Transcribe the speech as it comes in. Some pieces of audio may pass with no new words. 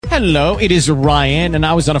Hello, it is Ryan, and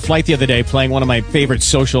I was on a flight the other day playing one of my favorite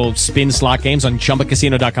social spin slot games on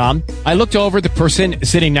ChumbaCasino.com. I looked over at the person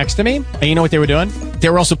sitting next to me, and you know what they were doing? They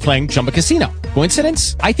were also playing Chumba Casino.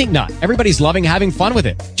 Coincidence? I think not. Everybody's loving having fun with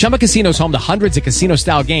it. Chumba Casino is home to hundreds of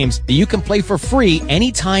casino-style games that you can play for free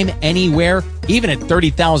anytime, anywhere, even at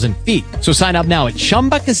 30,000 feet. So sign up now at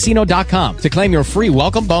ChumbaCasino.com to claim your free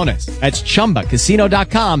welcome bonus. That's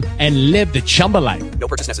ChumbaCasino.com and live the Chumba life. No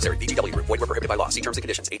purchase necessary. VGW. Void where prohibited by law. See terms and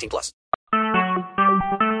conditions. 18+.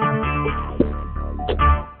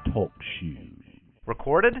 Talk shoes.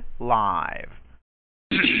 Recorded live.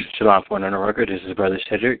 Shalom for another record. This is Brother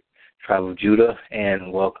Cedric, Tribe of Judah,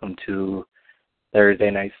 and welcome to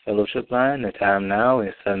Thursday night's fellowship line. The time now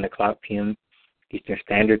is 7 o'clock p.m. Eastern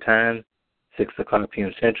Standard Time, 6 o'clock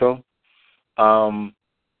p.m. Central. Brother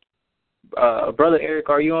Eric,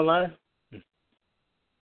 are you online?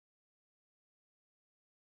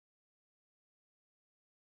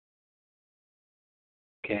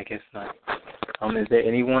 Okay, I guess not. Is there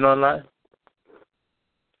anyone online?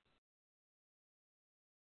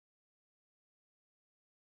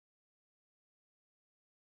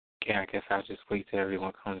 Okay, I guess I'll just wait till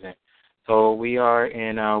everyone comes in. So we are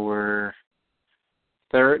in our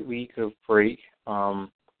third week of break. I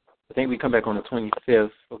think we come back on the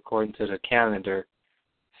 25th according to the calendar.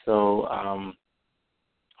 So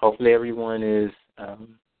hopefully everyone is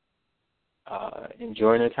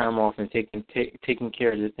enjoying their time off and taking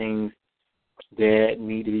care of the things that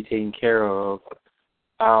need to be taken care of.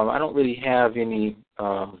 I don't really have any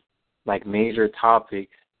major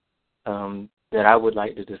topics that I would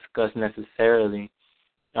like to discuss necessarily.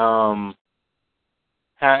 However,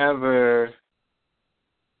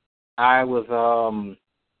 I was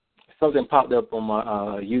something popped up on my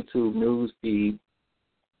YouTube news feed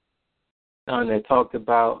that talked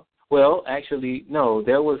about. Well, actually, no.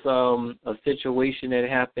 There was a situation that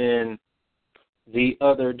happened the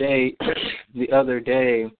other day.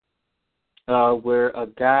 Where a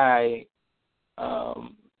guy,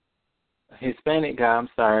 Hispanic guy, I'm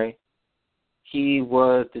sorry, he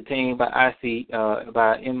was detained by ICE,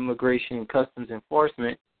 by Immigration and Customs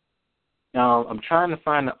Enforcement. I'm trying to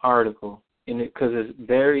find the article in it because it's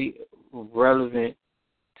very relevant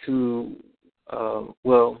to,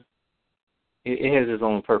 it has its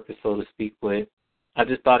own purpose, so to speak, but I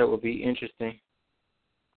just thought it would be interesting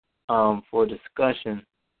for discussion.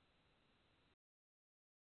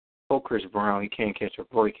 Chris Brown, he can't catch a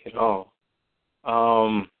break at all.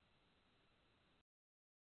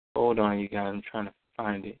 Hold on, you guys. I'm trying to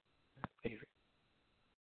find it. Favorite.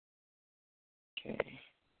 Okay.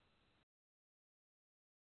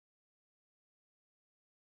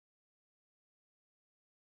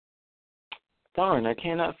 Darn, I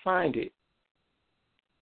cannot find it.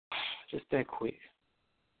 Just that quick.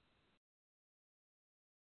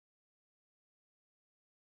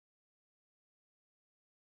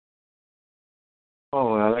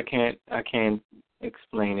 Oh well, I can't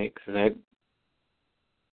explain it because that.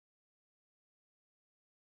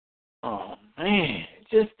 Oh man,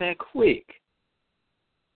 just that quick.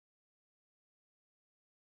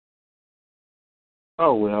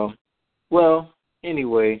 Oh well. Well,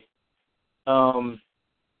 anyway, I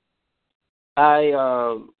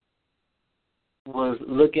was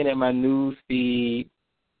looking at my news feed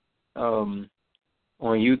on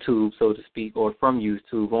YouTube, so to speak, or from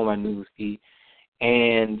YouTube on my news feed.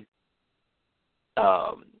 And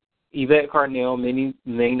Yvette Carnell, many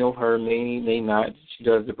may know her, many may not. She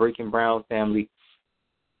does the Breaking Brown family.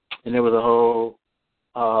 And there was a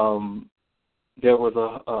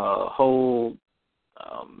whole,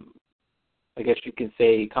 I guess you can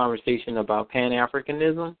say, conversation about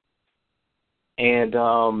Pan-Africanism. And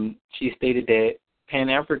she stated that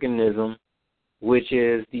Pan-Africanism, which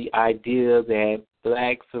is the idea that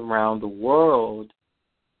blacks around the world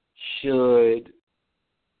should,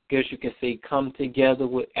 I guess you can say, come together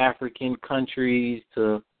with African countries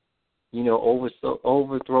to,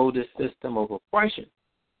 overthrow this system of oppression.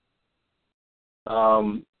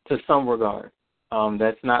 To some regard,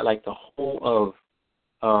 that's not like the whole of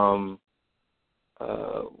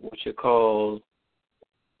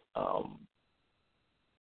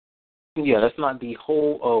that's not the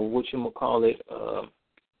whole of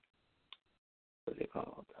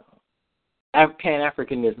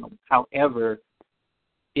Pan-Africanism. However,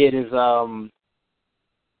 it is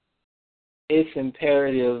it's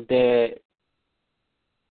imperative that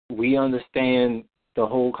we understand the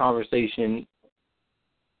whole conversation,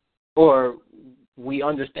 or we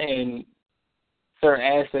understand certain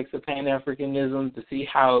aspects of Pan-Africanism to see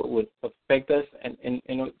how it would affect us in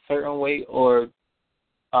a certain way, or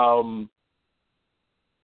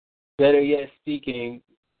better yet speaking,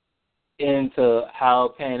 into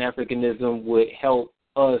how Pan-Africanism would help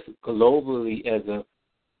us globally as a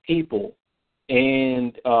people.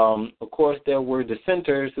 And, of course, there were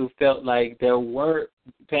dissenters who felt like there were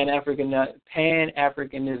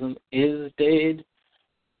Pan-Africanism is dead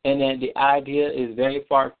and that the idea is very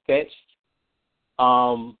far-fetched.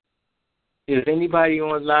 Is anybody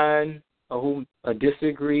online who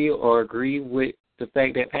disagree or agree with the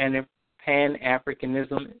fact that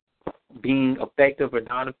Pan-Africanism being effective or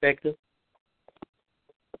non-effective?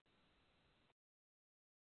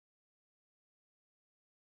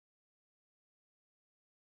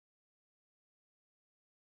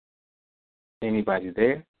 Anybody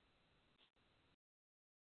there?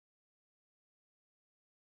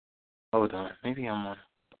 Hold on. Maybe I'm on.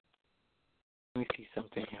 Let me see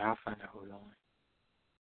something here. I'll find out. Hold on.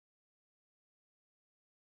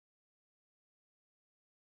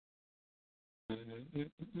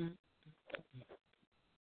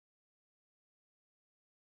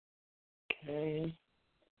 Okay.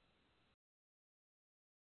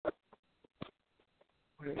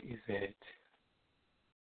 Where is it?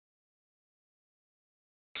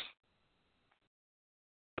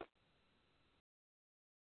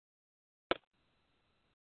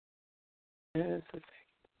 Yes, a second.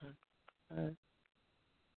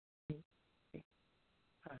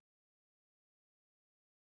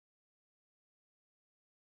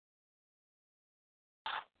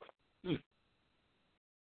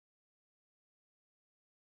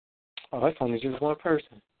 Oh, that's only just one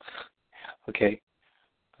person. Okay.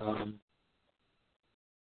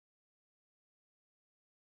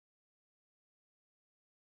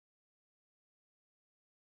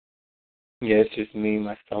 Yeah, it's just me,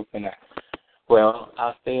 myself, and I. Well,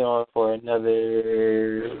 I'll stay on for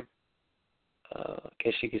another, I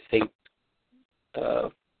guess you could say,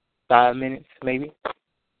 5 minutes, maybe.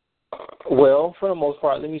 Well, for the most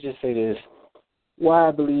part, let me just say this. Why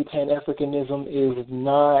I believe Pan-Africanism is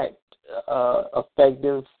not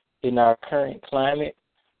effective in our current climate.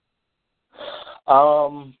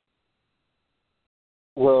 Well,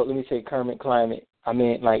 let me say current climate. I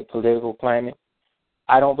mean, like, political climate.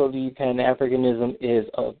 I don't believe Pan-Africanism is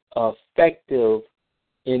effective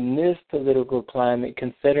in this political climate,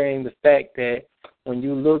 considering the fact that when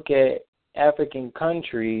you look at African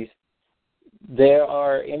countries, there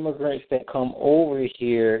are immigrants that come over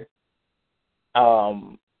here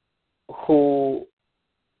who,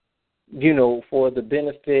 you know, for the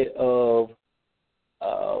benefit of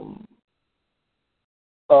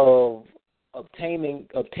obtaining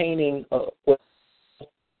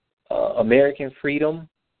American freedom,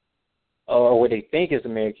 or what they think is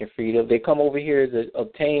American freedom, they come over here to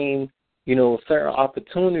obtain, you know, certain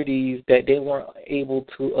opportunities that they weren't able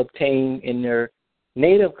to obtain in their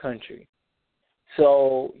native country.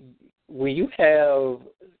 So when you have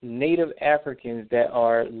native Africans that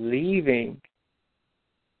are leaving,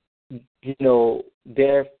 you know,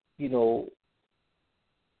 their, you know,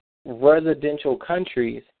 residential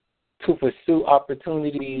countries to pursue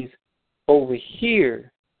opportunities over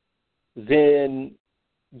here, then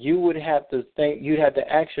you would have to think, you'd have to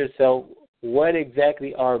ask yourself, what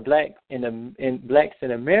exactly are blacks in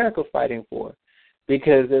America fighting for?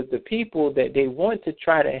 Because the people that they want to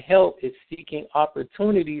try to help is seeking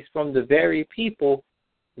opportunities from the very people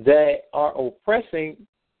that are oppressing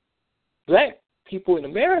black people in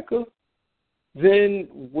America, then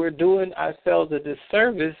we're doing ourselves a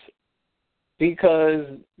disservice, because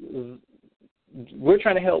we're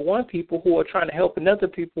trying to help one people who are trying to help another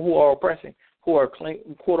people who are oppressing, who are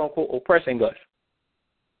quote unquote oppressing us.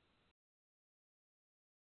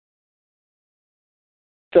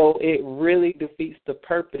 So it really defeats the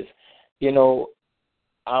purpose, you know,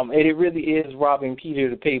 and it really is robbing Peter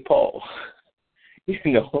to pay Paul. You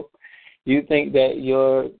know, you think that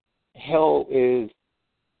your help is,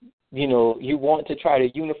 you know, you want to try to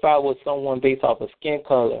unify with someone based off of skin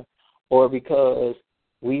color, or because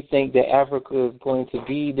we think that Africa is going to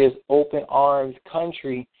be this open arms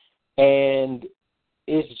country, and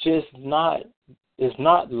it's just not. It's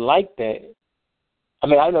not like that. I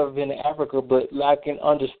mean, I've never been to Africa, but I can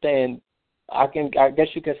understand. I guess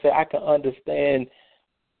you can say I can understand,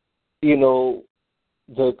 you know,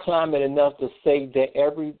 the climate enough to say that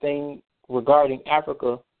everything regarding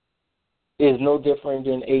Africa is no different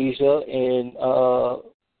than Asia and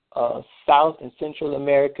South and Central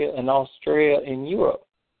America and Australia and Europe.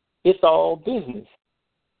 It's all business.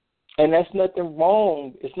 And that's nothing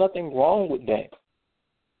wrong. It's nothing wrong with that.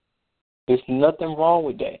 There's nothing wrong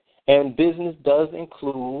with that. And business does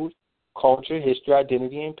include culture, history,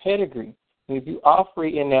 identity, and pedigree. And if you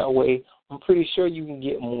operate in that way, I'm pretty sure you can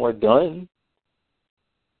get more done.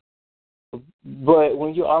 But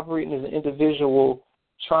when you're operating as an individual,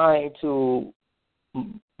 trying to,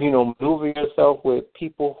 maneuver yourself with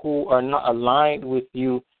people who are not aligned with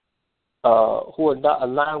you,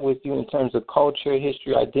 in terms of culture,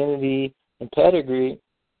 history, identity, and pedigree,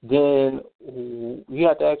 then you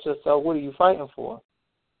have to ask yourself, what are you fighting for?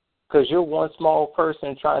 Because you're one small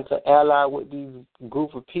person trying to ally with these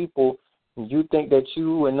group of people, and you think that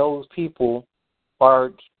you and those people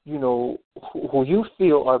are, who you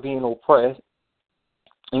feel are being oppressed.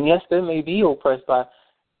 And yes, they may be oppressed by,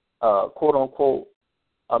 quote unquote,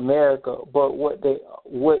 America. But what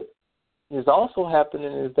is also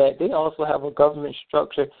happening is that they also have a government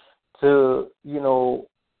structure to,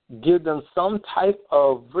 give them some type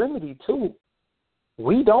of remedy too.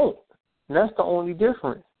 We don't. And that's the only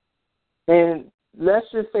difference. And let's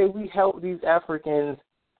just say we help these Africans,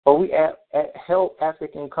 or we help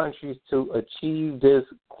African countries to achieve this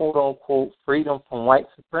quote unquote freedom from white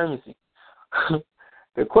supremacy.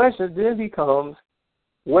 The question then becomes,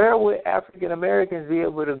 where would African Americans be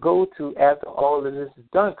able to go to after all of this is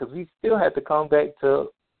done? Because we still have to come back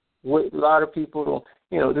to what a lot of people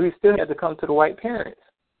don't, we still have to come to the white parents.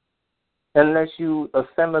 Unless you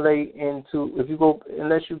assimilate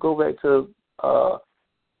unless you go back to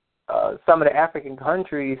some of the African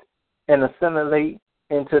countries and assimilate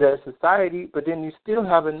into their society, but then you still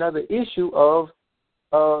have another issue of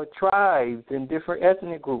tribes and different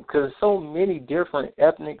ethnic groups, because there's so many different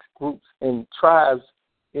ethnic groups and tribes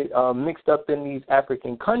mixed up in these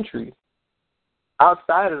African countries.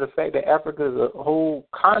 Outside of the fact that Africa is a whole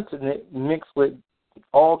continent mixed with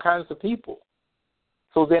all kinds of people.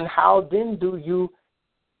 So then how then do you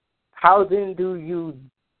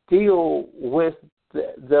deal with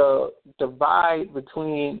the divide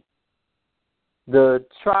between the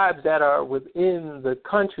tribes that are within the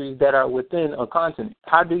countries that are within a continent?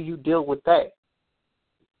 How do you deal with that?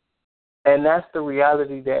 And that's the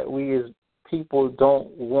reality that we as people don't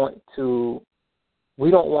want to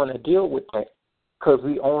deal with that, because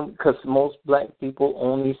most black people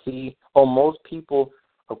only see, or most people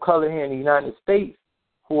of color here in the United States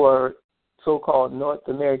who are so-called North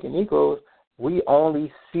American Negroes, we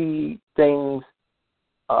only see things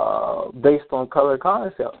based on color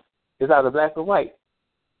concepts. It's either black or white.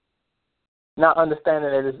 Not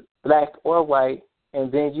understanding that it's black or white, and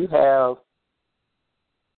then you have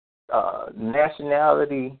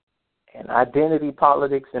nationality and identity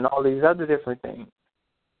politics and all these other different things.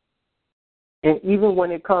 And even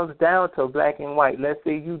when it comes down to black and white, let's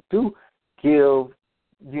say you do give,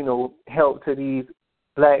 help to these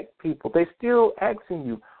black people, they still asking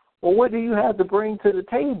you, well, what do you have to bring to the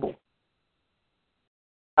table?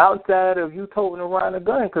 Outside of you toting around a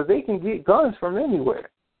gun, because they can get guns from anywhere.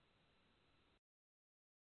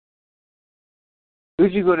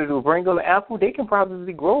 What you going to do? Bring them an apple? They can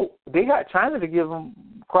probably grow. They got China to give them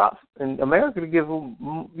crops and America to give them,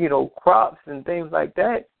 crops and things like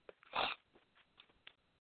that.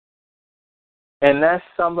 And that's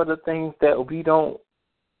some of the things that we don't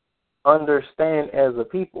understand as a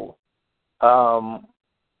people.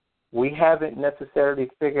 We haven't necessarily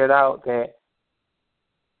figured out that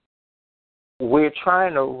we're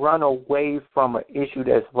trying to run away from an issue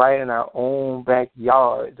that's right in our own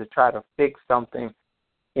backyard to try to fix something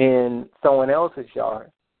in someone else's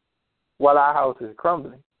yard while our house is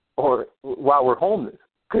crumbling, or while we're homeless.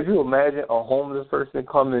 Could you imagine a homeless person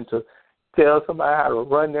coming to tell somebody how to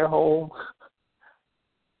run their home?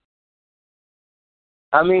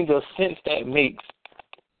 I mean, the sense that makes,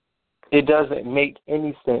 it doesn't make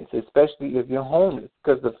any sense, especially if you're homeless.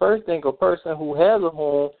 Because the first thing a person who has a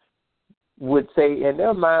home would say in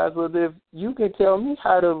their minds, well, if you can tell me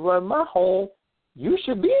how to run my home, you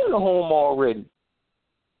should be in the home already.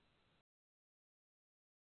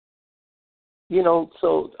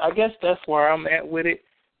 So I guess that's where I'm at with it.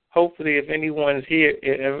 Hopefully, if anyone's here,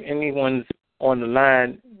 if anyone's on the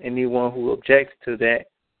line, anyone who objects to that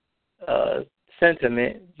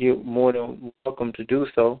sentiment, you're more than welcome to do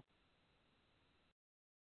so.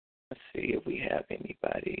 Let's see if we have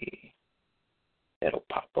anybody that'll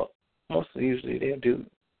pop up. Mostly, usually they do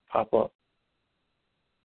pop up.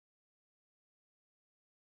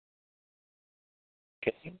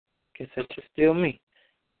 Okay, guess that's just still me.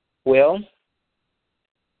 Well,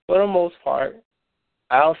 for the most part,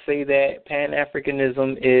 I'll say that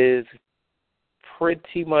Pan-Africanism is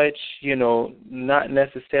pretty much, not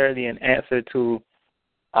necessarily an answer to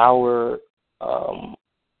our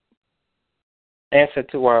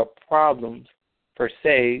problems per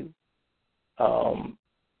se.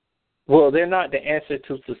 Well, they're not the answer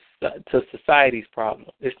to society's problem.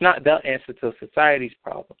 It's not the answer to society's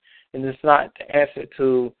problem, and it's not the answer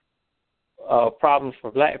to problems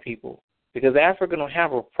for black people. because Africa don't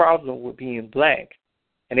have a problem with being black,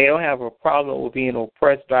 and they don't have a problem with being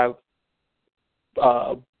oppressed by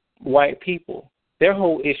white people. Their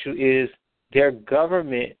whole issue is their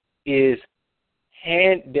government is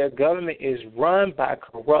run by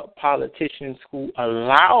corrupt politicians who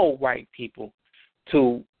allow white people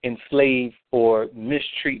to enslave or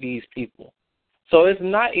mistreat these people. So it's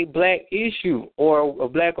not a black issue or a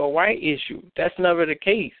black or white issue. That's never the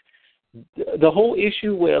case. The whole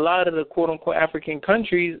issue with a lot of the quote-unquote African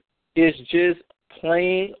countries is just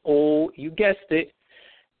plain old, you guessed it,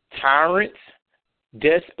 tyrants,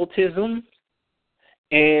 despotism,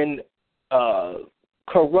 and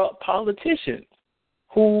corrupt politicians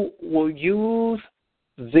who will use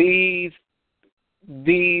these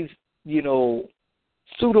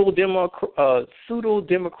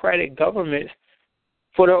pseudo-democratic governments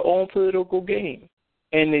for their own political gain.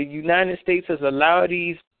 And the United States has allowed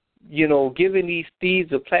these, given these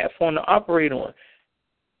thieves a platform to operate on.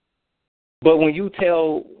 But when you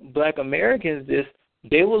tell black Americans this,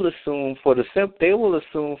 they will assume for the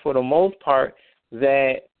most part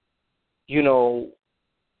that,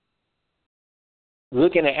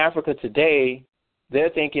 looking at Africa today, they're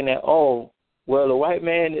thinking that, the white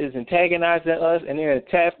man is antagonizing us, and they're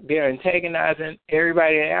antagonizing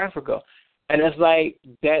everybody in Africa. And it's like,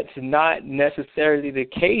 that's not necessarily the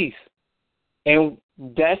case. And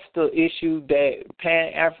that's the issue that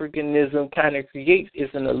Pan-Africanism kind of creates.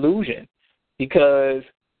 It's an illusion. Because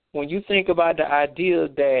when you think about the idea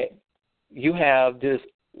that you have this,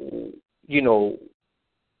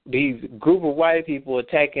 these group of white people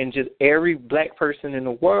attacking just every black person in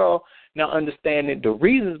the world, not understanding the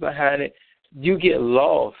reasons behind it, you get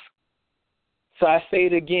lost. So I say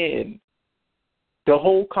it again. The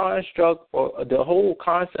whole construct or the whole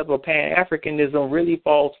concept of Pan-Africanism really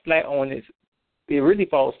falls flat to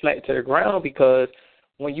the ground, because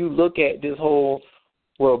when you look at this whole,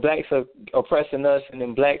 blacks are oppressing us and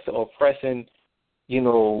then blacks are oppressing,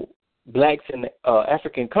 blacks in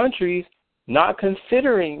African countries, not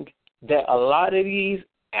considering that a lot of these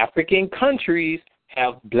African countries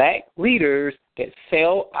have black leaders that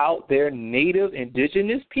sell out their native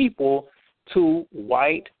indigenous people to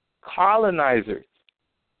white colonizers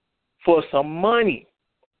for some money.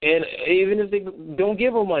 And even if they don't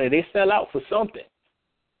give them money, they sell out for something.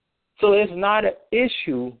 So it's not an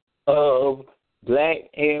issue of black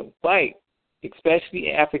and white, especially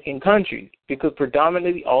in African countries, because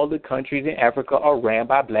predominantly all the countries in Africa are ran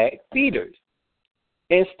by black leaders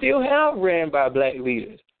and still have ran by black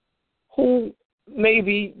leaders who may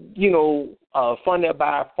be, funded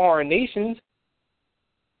by foreign nations.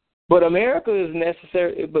 But America is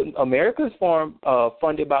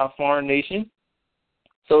funded by a foreign nation,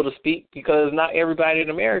 so to speak, because not everybody in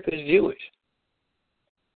America is Jewish.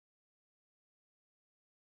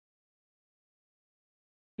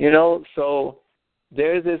 So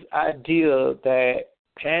there's this idea that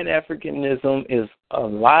Pan-Africanism is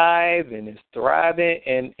alive and it's thriving,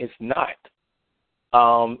 and it's not.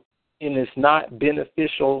 And it's not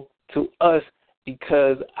beneficial to us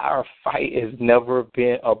because our fight has never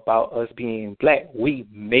been about us being black. We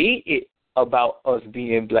made it about us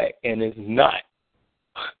being black, and it's not.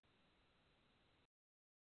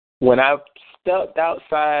 When I stepped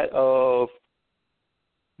outside of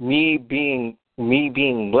me being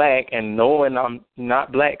black and knowing I'm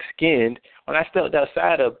not black-skinned, when I stepped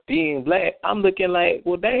outside of being black, I'm looking like,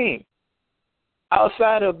 well, dang.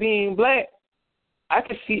 Outside of being black, I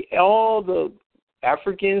could see all the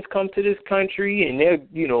Africans come to this country and they're,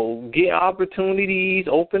 getting opportunities,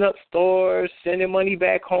 open up stores, sending money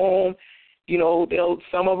back home.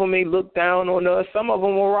 Some of them may look down on us. Some of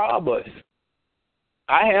them will rob us.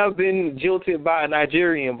 I have been jilted by a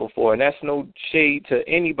Nigerian before, and that's no shade to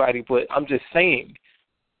anybody, but I'm just saying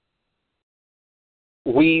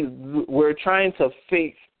we're trying to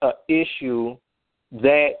fix an issue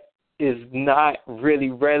that is not really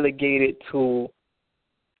relegated to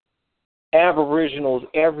Aboriginals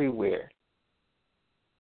everywhere.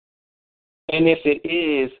 And if it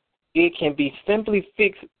is, it can be simply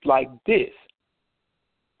fixed like this.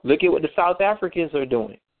 Look at what the South Africans are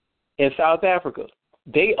doing in South Africa.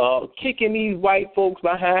 They are kicking these white folks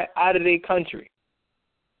out of their country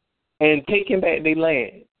and taking back their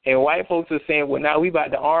land. And white folks are saying, well, now we about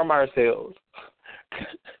to arm ourselves.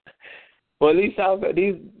 Well, these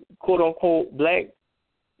quote-unquote black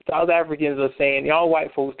South Africans are saying, y'all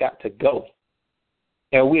white folks got to go,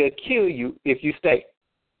 and we'll kill you if you stay.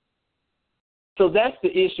 So that's the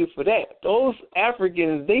issue for that. Those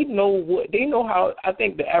Africans, I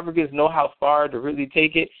think the Africans know how far to really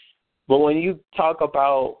take it. But when you talk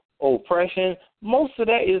about oppression, most of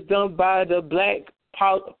that is done by the black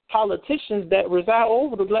politicians that reside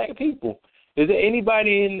over the black people. Is there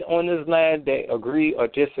anybody on this line that agree or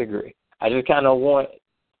disagree? I just kind of want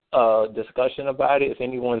a discussion about it if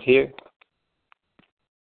anyone's here.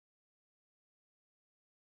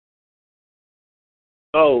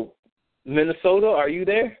 Oh, Minnesota, are you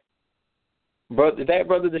there? Brother, that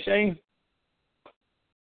Brother DeShane?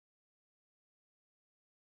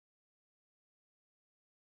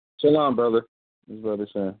 Shalom, brother. This is Brother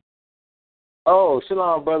Sam. Oh,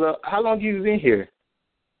 shalom, brother. How long have you been here?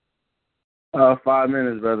 5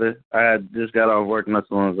 minutes, brother. I had just got off work not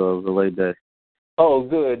so long ago. It was a late day. Oh,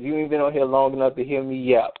 good. You ain't been on here long enough to hear me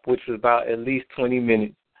yap, which was about at least 20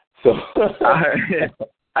 minutes. So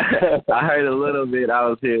I heard a little bit. I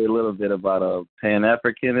was hearing a little bit about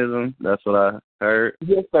Pan-Africanism. That's what I heard.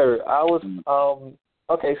 Yes, sir. I was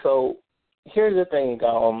okay. So here's the thing.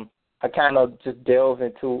 I kind of just delved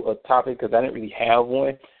into a topic because I didn't really have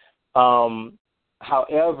one.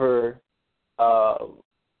 However,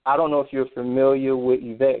 I don't know if you're familiar with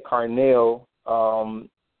Yvette Carnell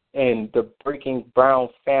and the Breaking Brown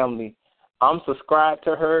family. I'm subscribed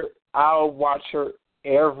to her. I'll watch her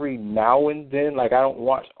every now and then. Like, I don't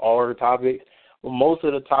watch all her topics, but most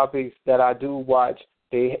of the topics that I do watch,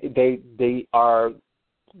 they are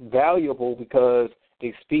valuable because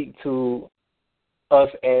they speak to us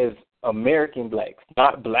as American blacks,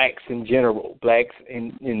 not blacks in general, blacks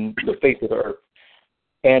in the face of the earth.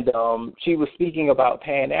 And she was speaking about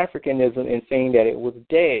Pan-Africanism and saying that it was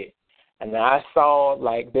dead. And I saw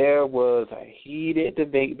like there was a heated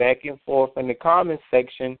debate back and forth in the comments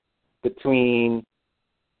section between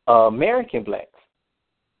American blacks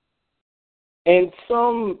and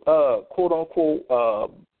some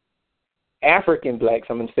quote-unquote African blacks,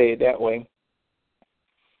 I'm going to say it that way.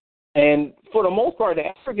 And for the most part, the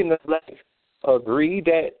African blacks agree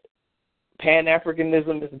that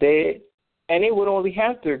Pan-Africanism is dead, and they would only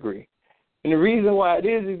have to agree. And the reason why it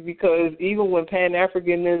is because even when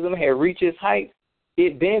Pan-Africanism had reached its height,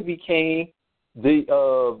 it then became the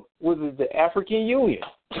African Union.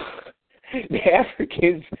 The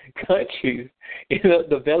African countries ended up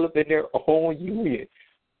developing their own union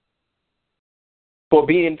for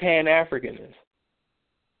being Pan-Africanists.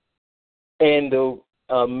 And the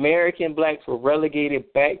American blacks were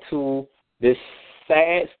relegated back to this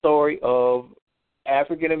sad story of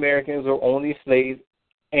African Americans were only slaves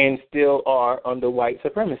and still are under white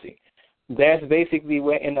supremacy. That's basically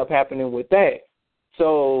what ended up happening with that.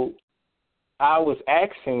 So I was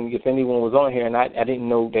asking if anyone was on here, and I didn't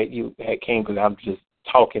know that you had came because I'm just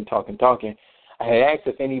talking. I had asked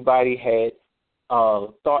if anybody had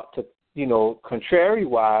thought to,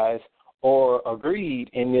 contrary-wise or agreed,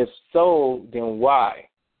 and if so, then why?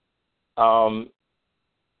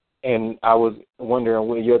 And I was wondering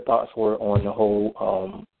what your thoughts were on the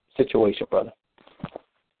whole situation, brother.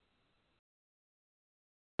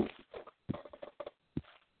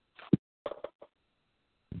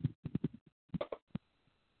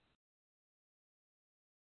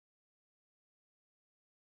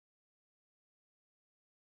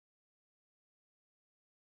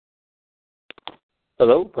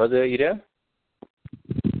 Hello, brother, are you there?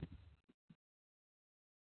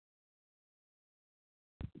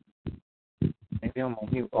 Maybe I'm on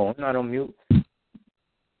mute. Oh, I'm not on mute.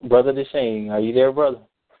 Brother DeShane, are you there, brother?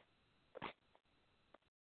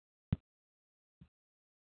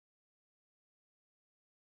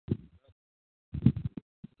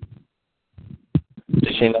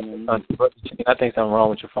 DeShane, I think something wrong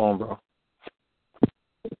with your phone, bro.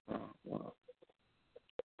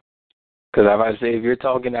 Because if I say if you're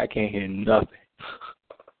talking, I can't hear nothing.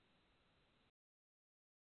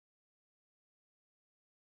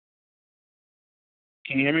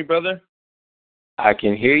 Can you hear me, brother? I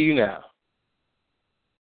can hear you now.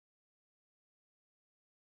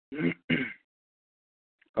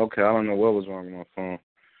 Okay, I don't know what was wrong with my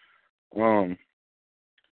phone.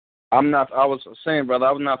 I was saying, brother,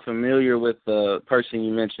 I was not familiar with the person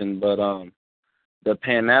you mentioned, but the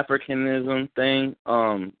Pan-Africanism thing,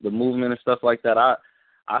 the movement and stuff like that, I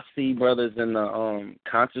see brothers in the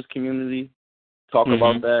conscious community talk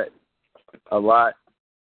about that a lot.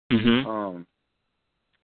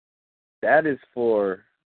 That is for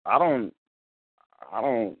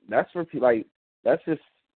that's for like that's just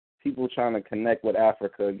people trying to connect with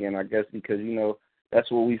Africa again, I guess, because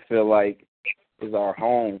that's what we feel like is our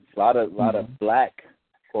home. A lot of black,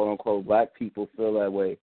 quote unquote, black people feel that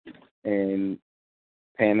way, and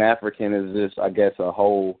Pan-African is just, I guess, a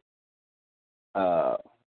whole Africa,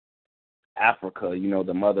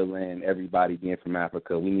 the motherland, everybody being from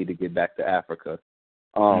Africa. We need to get back to Africa.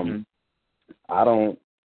 I don't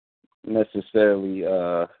necessarily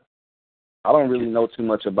I don't really know too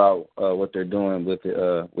much about what they're doing with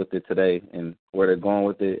it today and where they're going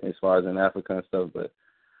with it as far as in Africa and stuff. But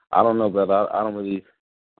I don't know, brother. I don't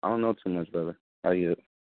know too much, brother. How you?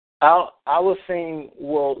 I was saying,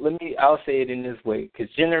 well, I'll say it in this way, because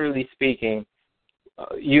generally speaking,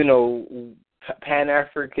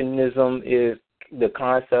 Pan-Africanism is the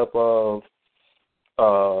concept of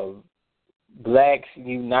blacks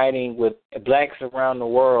uniting with blacks around the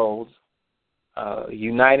world,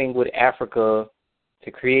 uniting with Africa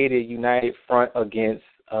to create a united front against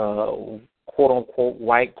quote-unquote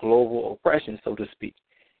white global oppression, so to speak,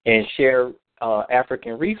 and share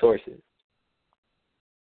African resources.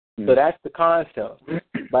 So that's the concept.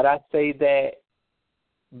 But I say that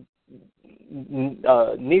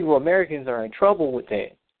Negro Americans are in trouble with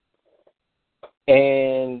that.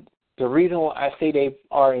 And the reason why I say they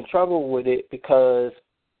are in trouble with it, because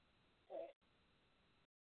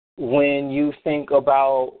when you think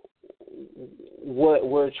about what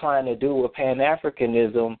we're trying to do with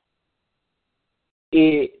Pan-Africanism,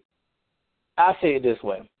 I say it this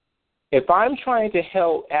way. If I'm trying to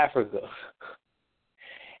help Africa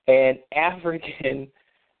and African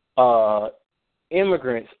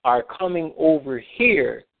immigrants are coming over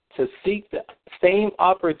here to seek the same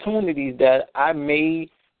opportunities that I may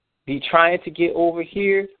be trying to get over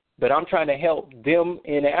here, but I'm trying to help them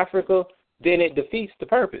in Africa, then it defeats the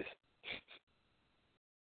purpose.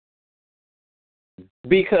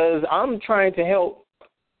 Because I'm trying to help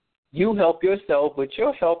you help yourself, but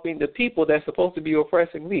you're helping the people that's supposed to be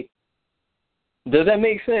oppressing me. Does that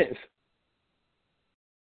make sense?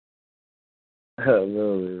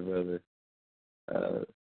 Absolutely, brother.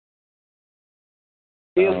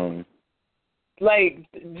 Like,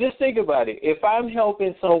 just think about it. If I'm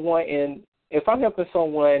helping someone in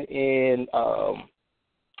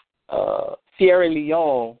Sierra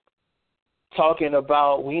Leone, talking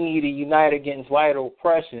about we need to unite against white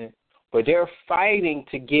oppression, but they're fighting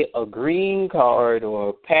to get a green card or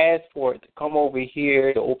a passport to come over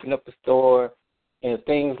here to open up a store and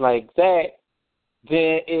things like that,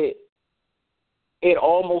 then it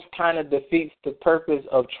almost kind of defeats the purpose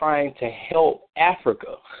of trying to help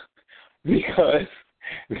Africa, because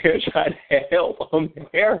they're trying to help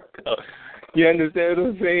America. You understand what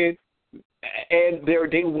I'm saying? And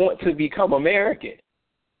they want to become American.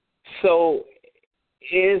 So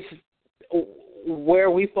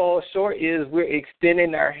where we fall short is we're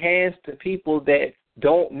extending our hands to people that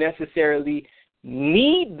don't necessarily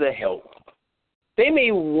need the help. They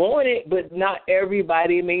may want it, but not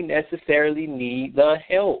everybody may necessarily need the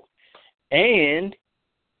help. And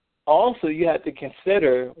also you have to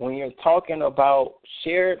consider, when you're talking about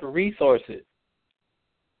shared resources,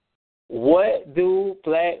 what do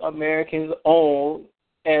Black Americans own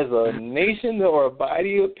as a nation or a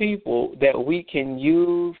body of people that we can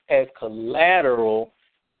use as collateral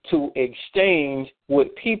to exchange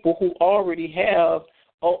with people who already have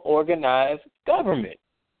an organized government?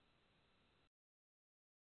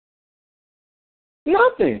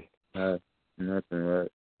 Nothing. Nothing,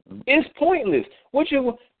 right? It's pointless.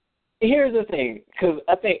 Here's the thing, because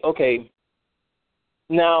I think, okay,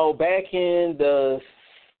 now back in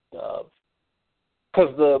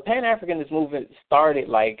because the Pan-Africanist movement started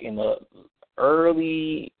like in the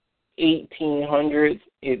early 1800s.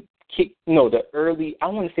 The early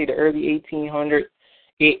 1800s.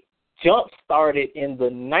 It jump-started in the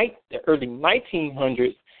early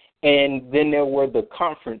 1900s, and then there were the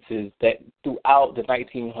conferences that throughout the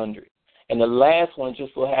 1900s. And the last one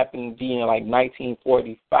just so happened to be in like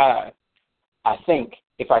 1945, I think,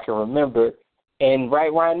 if I can remember. And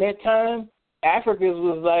right around that time, Africans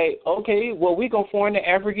was like, okay, well, we're going to form the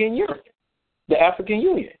African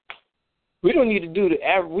Union. We don't need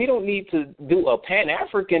to do a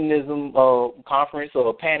Pan-Africanism conference or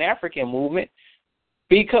a Pan-African movement,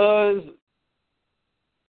 because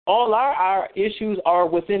all our issues are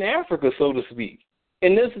within Africa, so to speak.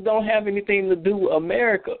 And this don't have anything to do with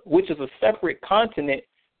America, which is a separate continent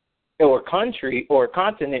or country or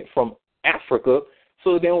continent from Africa.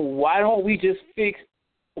 So then why don't we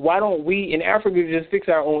in Africa just fix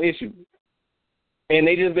our own issues? And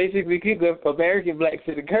they just basically kick American blacks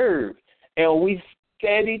to the curb. And we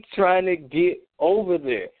steady trying to get over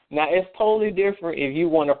there. Now, it's totally different if you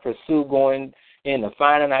want to pursue going in and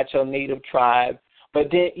finding out your native tribe. But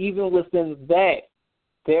then even within that,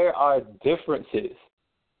 there are differences,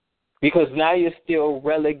 because now you're still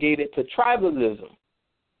relegated to tribalism.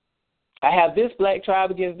 I have this black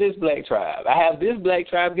tribe against this black tribe. I have this black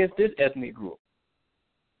tribe against this ethnic group.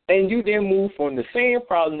 And you then move from the same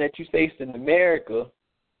problem that you faced in America,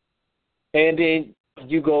 and then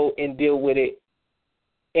you go and deal with it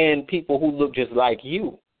in people who look just like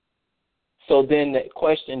you. So then the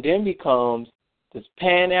question then becomes, does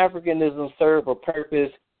Pan-Africanism serve a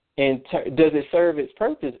purpose, and does it serve its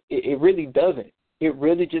purpose? It really doesn't. It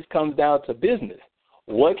really just comes down to business.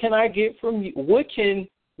 What can I get from you? What can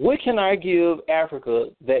I give Africa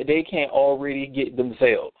that they can't already get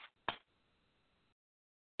themselves?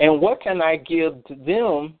 And what can I give to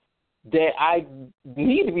them that I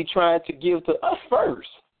need to be trying to give to us first?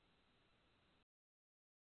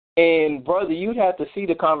 And, brother, you'd have to see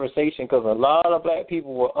the conversation, because a lot of black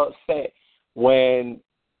people were upset when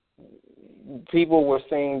people were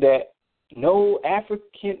saying that no,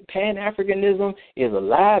 Pan-Africanism is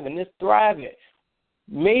alive and it's thriving.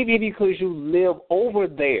 Maybe because you live over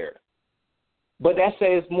there. But that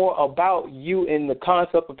says more about you in the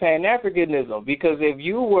concept of Pan-Africanism. Because if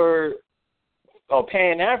you were a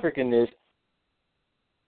Pan-Africanist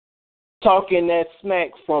talking that smack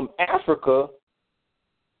from Africa,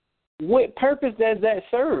 what purpose does that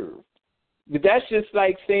serve? That's just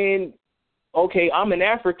like saying, okay, I'm an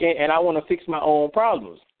African and I want to fix my own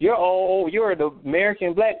problems. You're the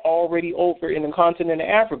American black already over in the continent of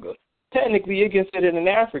Africa. Technically, you're considered an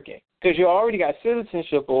African because you already got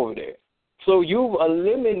citizenship over there. So you've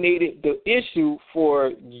eliminated the issue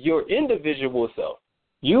for your individual self.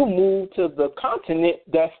 You move to the continent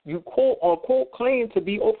that you quote unquote claim to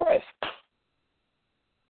be oppressed.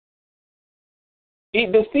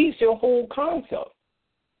 It defeats your whole concept.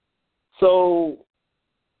 So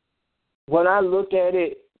when I look at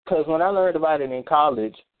it, because when I learned about it in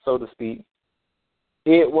college, so to speak,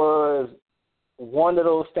 it was one of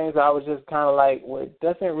those things I was just kind of like, well, it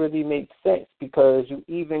doesn't really make sense, because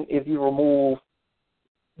even if you remove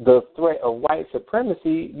the threat of white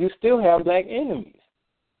supremacy, you still have black enemies.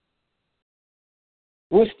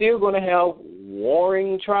 We're still going to have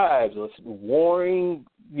warring tribes or warring,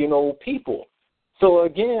 people. So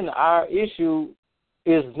again, our issue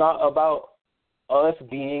is not about us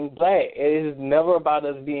being black. It is never about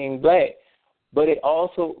us being black, but it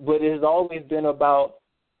has always been about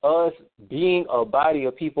us being a body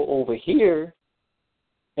of people over here,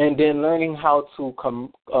 and then learning how to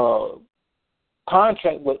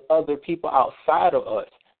contract with other people outside of us.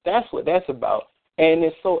 That's what that's about. And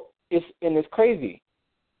it's crazy.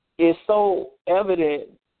 It's so evident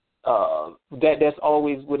that that's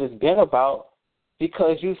always what it's been about,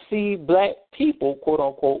 because you see black people, quote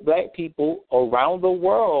unquote, black people around the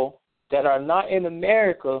world that are not in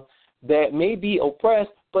America that may be oppressed,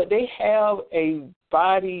 but they have a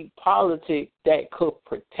body politic that could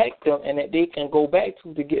protect them and that they can go back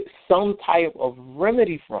to get some type of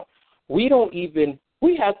remedy from. We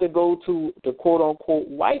have to go to the quote unquote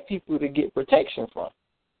white people to get protection from.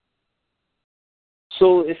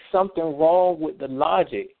 So it's something wrong with the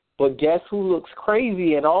logic. But guess who looks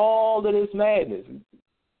crazy in all of this madness?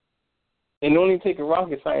 And it only take a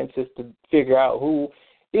rocket scientist to figure out who.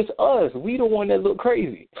 It's us. We the one that look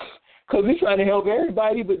crazy. Because we're trying to help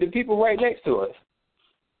everybody but the people right next to us.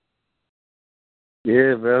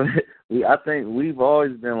 Yeah, bro. I think we've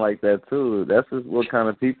always been like that, too. That's just what kind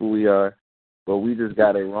of people we are. But we just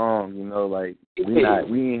got it wrong,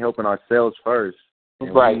 we ain't helping ourselves first.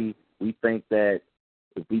 And right. We think that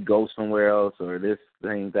if we go somewhere else or this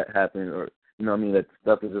thing that happened or, that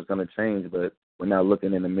stuff is just going to change, but we're not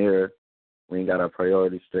looking in the mirror. We ain't got our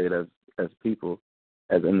priorities straight as people,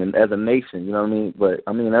 as a nation, you know what I mean? But,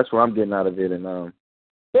 that's what I'm getting out of it. And,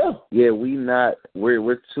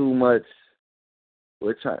 we're too much,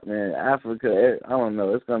 we're trying, man, Africa, I don't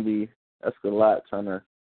know, that's a lot trying to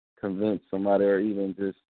convince somebody or even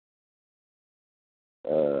just,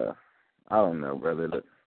 I don't know, brother.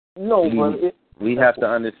 We have to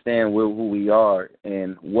understand who we are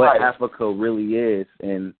and what Africa really is,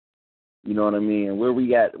 and you know what I mean, and where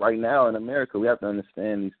we at right now in America. We have to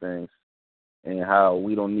understand these things and how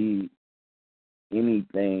we don't need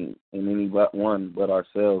anything in anyone but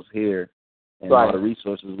ourselves here and all the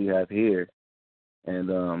resources we have here,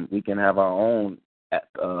 and we can have our own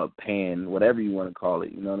pan, whatever you want to call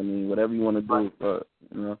it. You know what I mean? Whatever you want to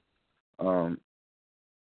do.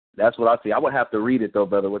 That's what I see. I would have to read it, though,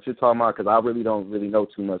 brother, what you're talking about, because I really don't know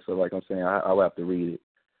too much. So, like I'm saying, I would have to read it.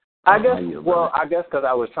 I guess because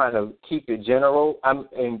I was trying to keep it general,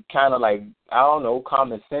 and kind of like, I don't know,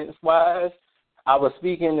 common sense-wise, I was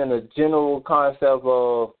speaking in a general concept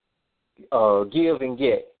of give and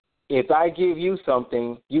get. If I give you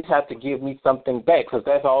something, you have to give me something back, because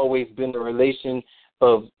that's always been the relation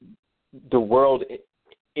of the world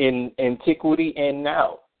in antiquity and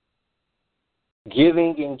now.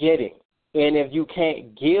 Giving and getting. And if you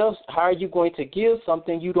can't give, how are you going to give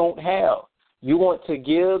something you don't have? You want to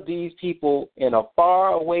give these people in a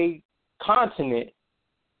faraway continent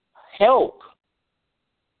help.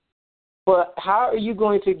 But how are you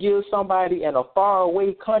going to give somebody in a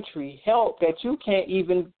faraway country help that you can't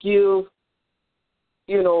even give,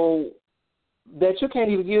 that you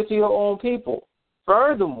can't even give to your own people?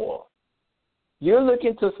 Furthermore, you're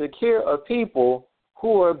looking to secure a people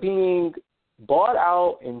who are being bought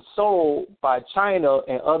out and sold by China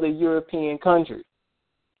and other European countries,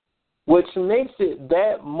 which makes it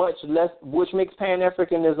that much less, which makes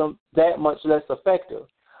Pan-Africanism that much less effective.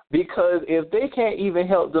 Because if they can't even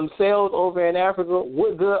help themselves over in Africa,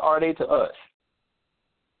 what good are they to us?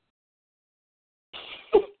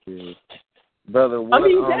 Brother, what,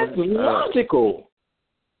 that's logical.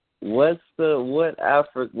 What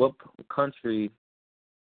country,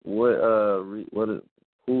 who's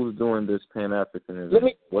doing this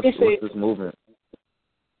Pan-Africanism? What's this movement?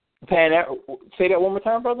 Say that one more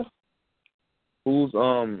time, brother. Who's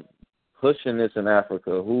pushing this in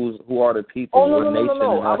Africa? Who are the people?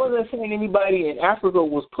 No. I wasn't saying anybody in Africa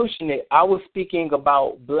was pushing it. I was speaking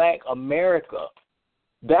about Black America.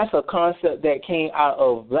 That's a concept that came out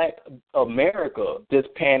of Black America, this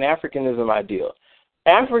Pan-Africanism idea.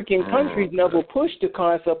 African countries never pushed the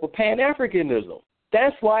concept of Pan-Africanism.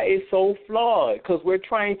 That's why it's so flawed, because we're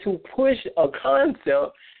trying to push a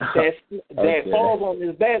concept that falls on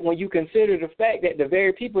its back when you consider the fact that the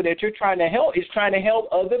very people that you're trying to help is trying to help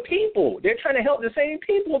other people. They're trying to help the same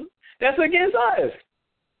people that's against us.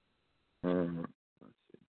 And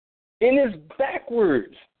it's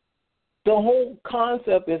backwards. The whole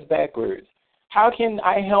concept is backwards. How can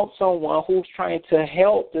I help someone who's trying to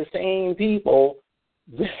help the same people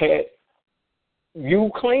that you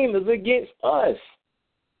claim is against us?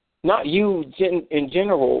 Not you in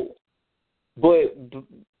general, but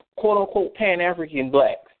quote-unquote Pan-African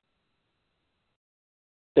blacks.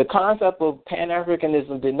 The concept of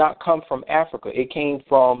Pan-Africanism did not come from Africa. It came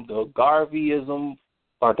from the Garveyism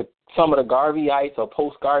or some of the Garveyites or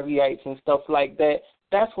post-Garveyites and stuff like that.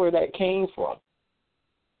 That's where that came from.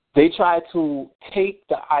 They tried to take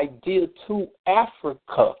the idea to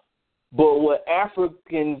Africa, but what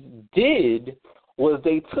Africans did was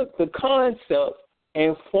they took the concept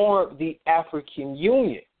and formed the African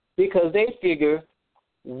Union, because they figure,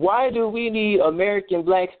 why do we need American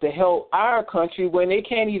blacks to help our country when they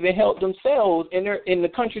can't even help themselves in the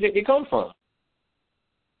country that they come from?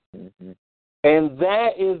 Mm-hmm. And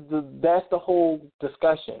that's the whole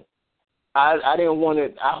discussion. I didn't want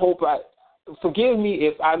to. Forgive me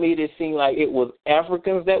if I made it seem like it was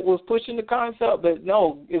Africans that was pushing the concept, but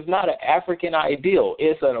no, it's not an African ideal.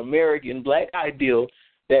 It's an American black ideal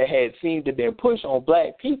that had seemed to be pushed on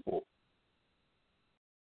black people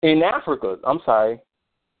in Africa. I'm sorry.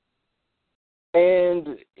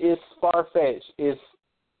 And it's far-fetched. It's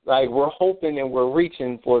like we're hoping and we're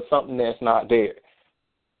reaching for something that's not there.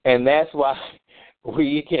 And that's why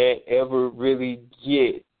we can't ever really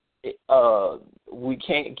we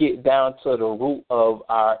can't get down to the root of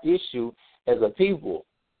our issue as a people.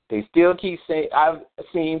 They still keep saying, I've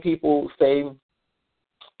seen people say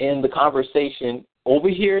in the conversation over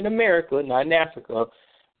here in America, not in Africa,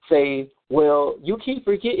 say, well, you keep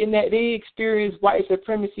forgetting that they experience white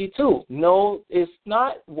supremacy too. No, it's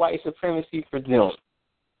not white supremacy for them.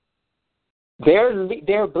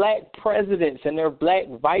 Their black presidents and their black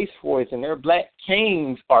viceroys and their black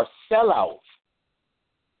kings are sellouts.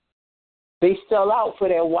 They sell out for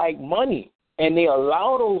their white money, and they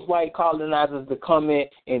allow those white colonizers to come in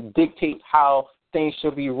and dictate how things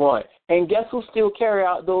should be run. And guess who still carry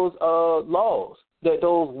out those laws that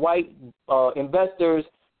those white investors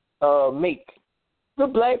make? The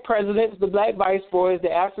black presidents, the black viceroys,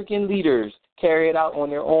 the African leaders carry it out on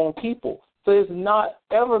their own people. So it's not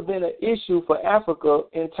ever been an issue for Africa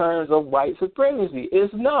in terms of white supremacy.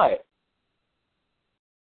 It's not.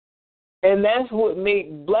 And that's what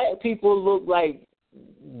makes black people look like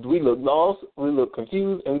we look lost, we look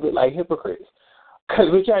confused, and we look like hypocrites.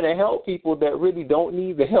 Because we're trying to help people that really don't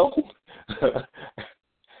need the help.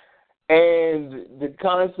 And the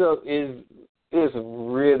concept is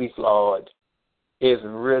really flawed. It's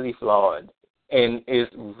really flawed. And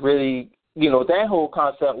it's really, that whole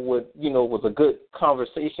concept was a good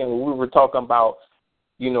conversation when we were talking about,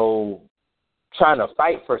 trying to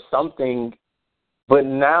fight for something. But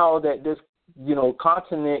now that this,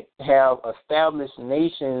 continent have established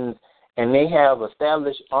nations and they have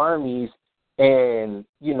established armies and,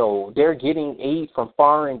 they're getting aid from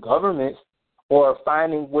foreign governments or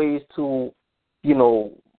finding ways to,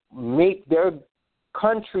 make their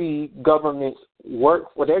country governments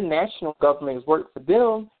work for their national governments work for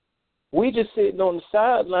them, we just sitting on the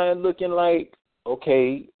sideline looking like,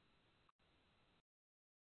 okay,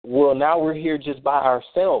 well, now we're here just by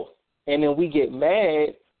ourselves. And then we get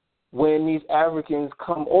mad when these Africans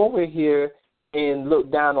come over here and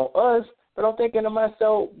look down on us. But I'm thinking to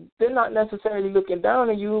myself, they're not necessarily looking down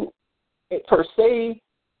on you per se.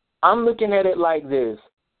 I'm looking at it like this.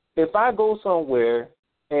 If I go somewhere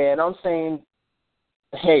and I'm saying,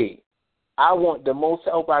 hey, I want the most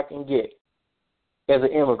help I can get as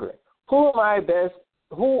an immigrant, who is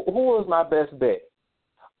my best bet?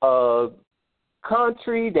 A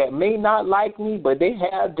country that may not like me, but they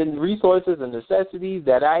have the resources and necessities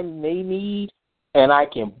that I may need, and I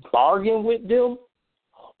can bargain with them,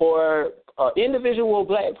 or an individual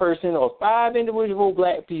black person or 5 individual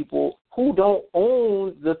black people who don't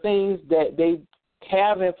own the things that they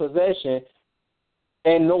have in possession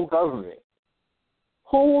and no government.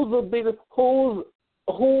 Who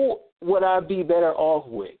would I be better off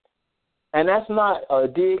with? And that's not a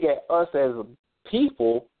dig at us as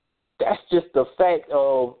people. That's just the fact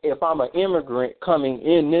of, if I'm an immigrant coming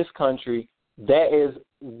in this country, that is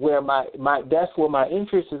where that's where my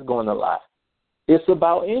interest is going to lie. It's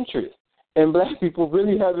about interest. And black people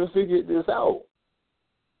really haven't figured this out.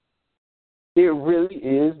 It really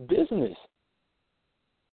is business.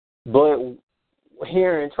 But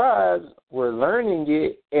here in Tribes, we're learning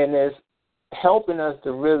it, and it's helping us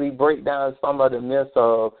to really break down some of the myths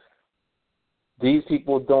of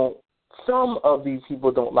some of these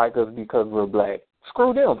people don't like us because we're black.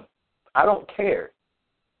 Screw them. I don't care.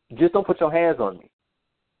 Just don't put your hands on me.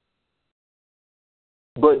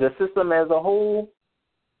 But the system as a whole,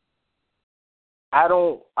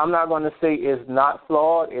 I'm not going to say it's not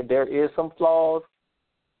flawed. There is some flaws,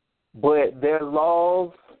 but their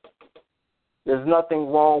laws, there's nothing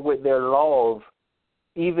wrong with their laws,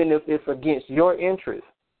 even if it's against your interest.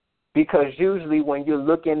 Because usually when you're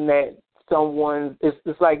looking at someone,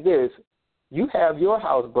 it's like this. You have your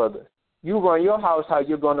house, brother. You run your house how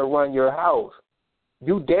you're going to run your house.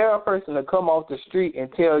 You dare a person to come off the street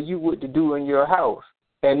and tell you what to do in your house,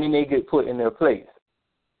 and then they get put in their place.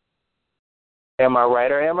 Am I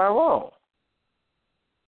right or am I wrong?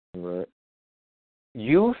 Right.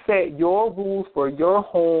 You set your rules for your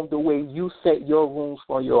home the way you set your rules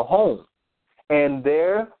for your home. And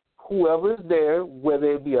whoever's there,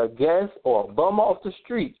 whether it be a guest or a bum off the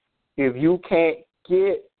street, if you can't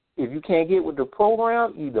get with the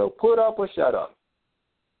program, either put up or shut up.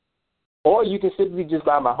 Or you can simply just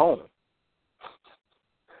buy my home.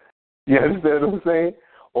 You understand what I'm saying?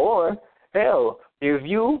 Or, hell, if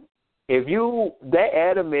you that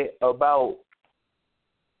adamant about,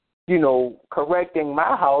 correcting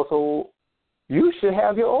my household, you should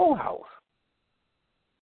have your own house.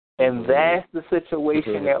 And that's the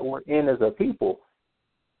situation that we're in as a people.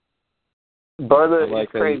 Brother,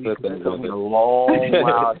 it's crazy because it took me a long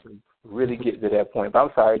while to really get to that point. But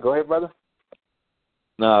I'm sorry. Go ahead, brother.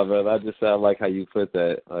 Nah, brother, I just said I like how you put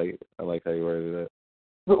that. I like how you worded that.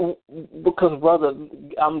 Because, brother,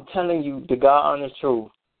 I'm telling you the God honest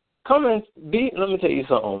truth. Let me tell you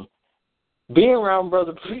something. Being around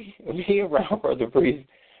Brother Priest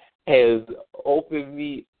has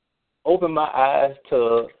opened my eyes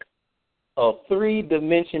to a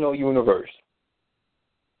 3-dimensional universe.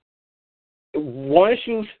 Once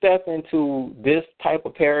you step into this type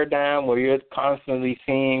of paradigm where you're constantly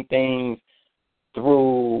seeing things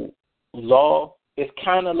through law, it's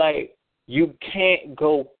kind of like you can't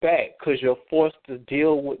go back because you're forced to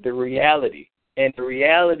deal with the reality. And the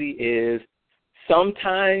reality is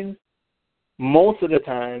sometimes, most of the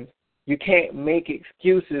time, you can't make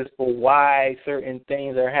excuses for why certain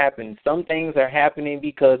things are happening. Some things are happening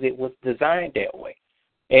because it was designed that way.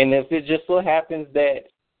 And if it just so happens that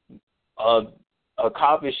a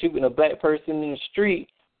cop is shooting a black person in the street,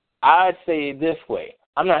 I'd say it this way.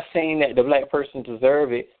 I'm not saying that the black person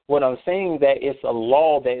deserves it. What I'm saying that it's a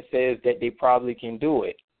law that says that they probably can do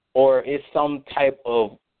it. Or it's some type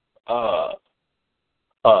of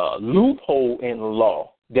loophole in the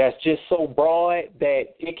law that's just so broad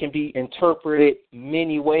that it can be interpreted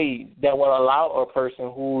many ways that will allow a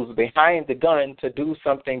person who's behind the gun to do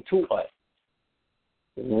something to us.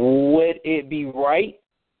 Would it be right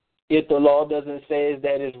if the law doesn't say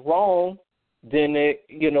that it's wrong? Then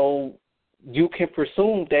you can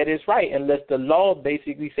presume that it's right unless the law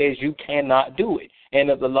basically says you cannot do it. And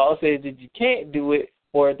if the law says that you can't do it,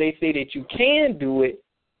 or if they say that you can do it,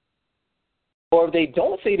 or if they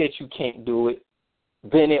don't say that you can't do it,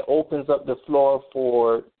 then it opens up room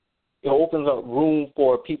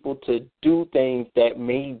for people to do things that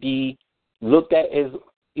may be looked at as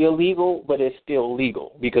illegal, but it's still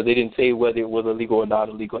legal because they didn't say whether it was illegal or not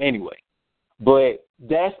illegal anyway. But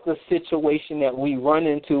that's the situation that we run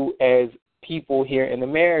into as people here in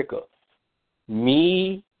America.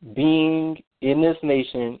 Me being in this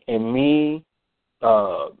nation and me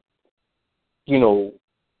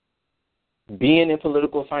being in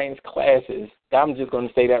political science classes, I'm just going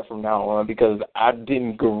to say that from now on because I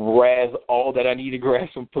didn't grasp all that I needed to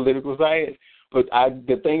grasp from political science, but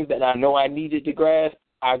the things that I know I needed to grasp,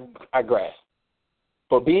 I grasped.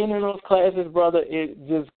 But being in those classes, brother, it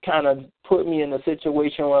just kind of put me in a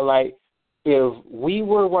situation where, like, if we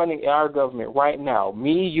were running our government right now,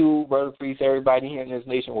 me, you, Brother Priest, everybody here in this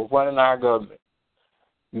nation was running our government,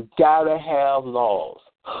 you got to have laws.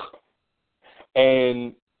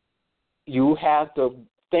 And you have to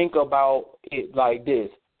think about it like this.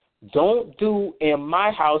 Don't do in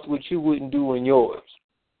my house what you wouldn't do in yours.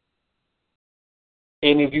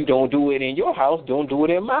 And if you don't do it in your house, don't do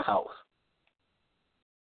it in my house.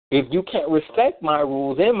 If you can't respect my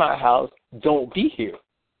rules in my house, don't be here.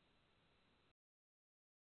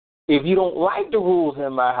 If you don't like the rules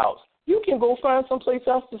in my house, you can go find someplace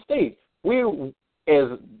else to stay. We're,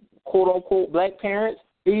 as quote-unquote black parents,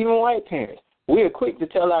 even white parents, we're quick to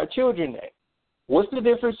tell our children that. What's the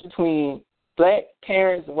difference between black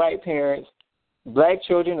parents and white parents, black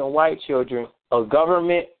children and white children, a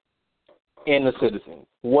government and a citizen?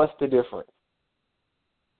 What's the difference?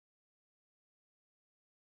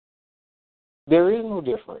 There is no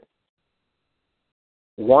difference.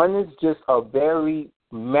 One is just a very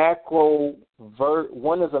macro,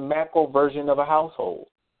 one is a macro version of a household.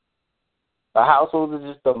 A household is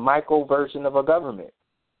just a micro version of a government.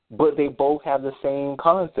 But they both have the same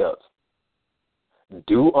concepts.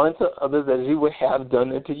 Do unto others as you would have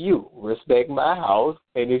done unto you. Respect my house,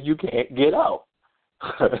 and if you can't, get out.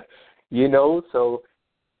 So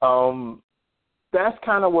that's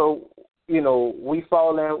kind of where, we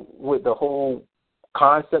fall in with the whole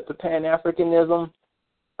concept of Pan-Africanism.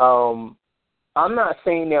 I'm not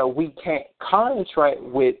saying that we can't contract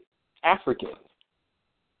with Africans.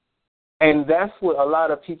 And that's what a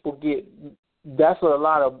lot of people get. That's what a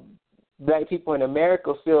lot of black people in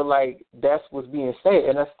America feel like that's what's being said,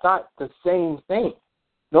 and that's not the same thing.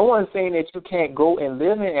 No one's saying that you can't go and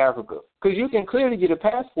live in Africa, because you can clearly get a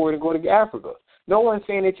passport and go to Africa. No one's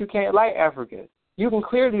saying that you can't like Africans. You can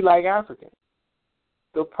clearly like Africans.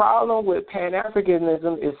 The problem with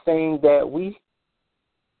Pan-Africanism is saying that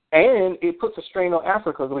and it puts a strain on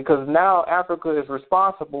Africa, because now Africa is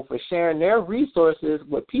responsible for sharing their resources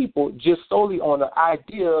with people just solely on the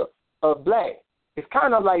idea of black. It's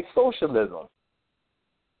kind of like socialism.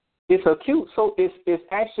 It's it's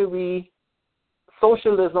actually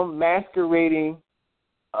socialism masquerading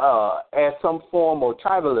as some form of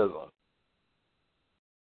tribalism.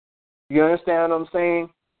 You understand what I'm saying?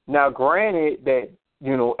 Now, granted that,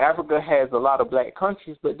 Africa has a lot of black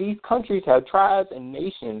countries, but these countries have tribes and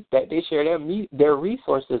nations that they share their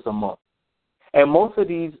resources among. And most of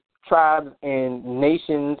these tribes and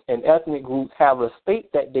nations and ethnic groups have a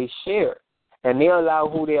state that they share, and they allow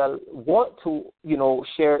who they want to,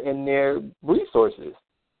 share in their resources.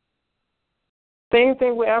 Same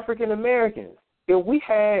thing with African Americans. If we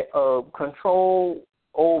had control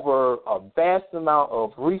over a vast amount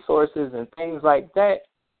of resources and things like that,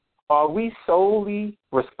 are we solely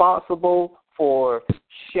responsible for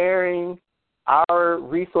sharing our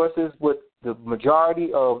resources with the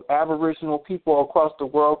majority of Aboriginal people across the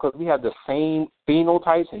world because we have the same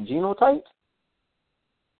phenotypes and genotypes?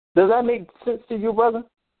 Does that make sense to you, brother?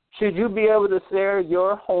 Should you be able to share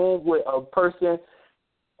your home with a person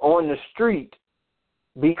on the street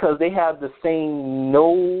because they have the same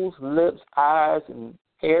nose, lips, eyes, and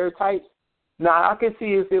hair types? Now, I can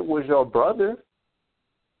see if it was your brother,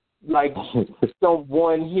 like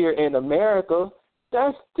someone here in America,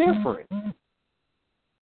 that's different.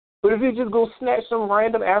 But if you just go snatch some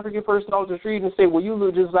random African person off the street and say, well, you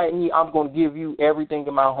look just like me, I'm going to give you everything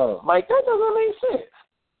in my home. Like, that doesn't make sense.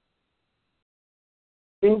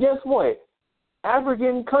 And guess what?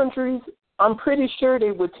 African countries, I'm pretty sure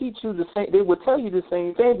they would teach you the same. They would tell you the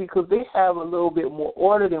same thing because they have a little bit more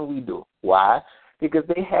order than we do. Why? Because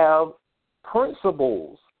they have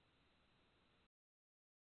principles.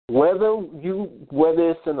 Whether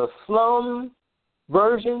it's in a slum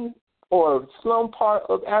version or a slum part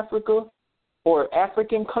of Africa or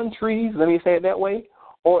African countries, let me say it that way,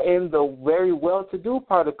 or in the very well-to-do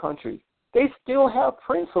part of the country, they still have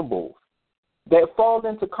principles that fall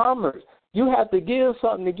into commerce. You have to give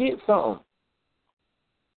something to get something.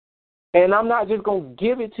 And I'm not just going to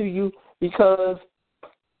give it to you because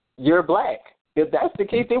you're black. If that's the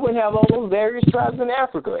case, they wouldn't have all those various tribes in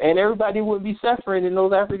Africa, and everybody would be suffering in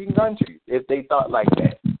those African countries if they thought like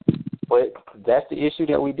that. But that's the issue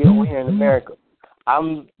that we deal with here in America.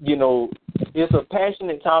 It's a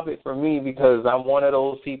passionate topic for me because I'm one of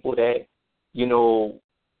those people that,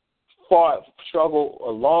 struggled a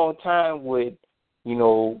long time with,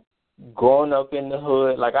 growing up in the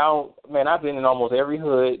hood, like I've been in almost every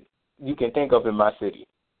hood you can think of in my city.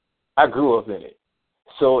 I grew up in it.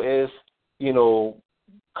 So it's,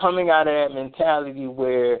 coming out of that mentality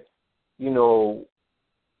where,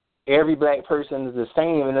 every black person is the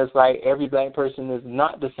same, and it's like every black person is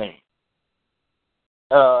not the same.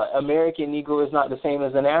 American Negro is not the same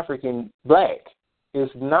as an African black.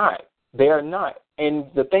 It's not. They are not. And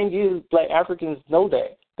the thing is, black Africans know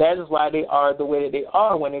that. That is why they are the way that they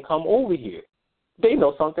are when they come over here. They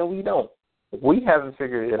know something we don't. We haven't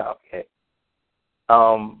figured it out yet.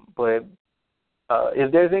 But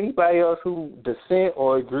if there's anybody else who dissent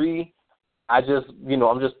or agree, I'm just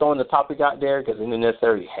throwing the topic out there because I didn't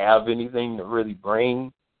necessarily have anything to really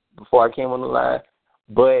bring before I came on the line.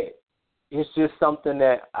 But it's just something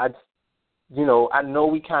that I know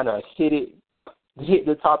we kind of hit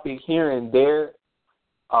the topic here and there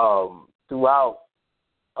throughout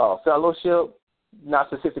fellowship, not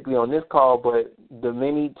specifically on this call, but the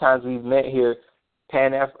many times we've met here,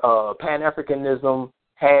 Pan-Africanism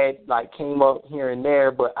came up here and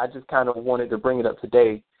there, but I just kind of wanted to bring it up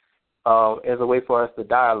today as a way for us to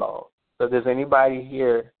dialogue. So if there's anybody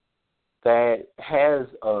here that has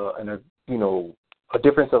a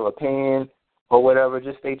difference of opinion or whatever,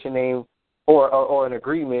 just state your name or an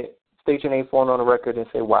agreement, state your name, phone on the record, and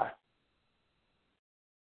say why.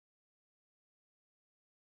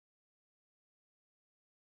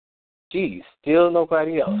 Geez, still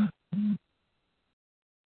nobody else.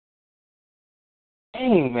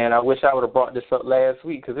 Dang, man, I wish I would have brought this up last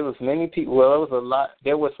week because there was many people. Well, it was a lot.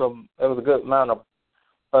 There was a good amount of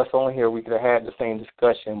us on here. We could have had the same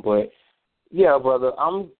discussion. But, yeah, brother,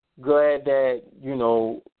 I'm glad that,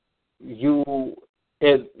 you,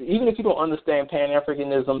 even if you don't understand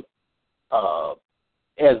Pan-Africanism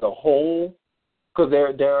as a whole, because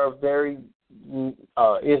there are very,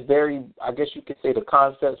 I guess you could say the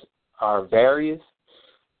concepts are various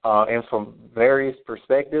and from various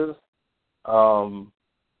perspectives.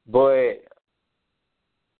 But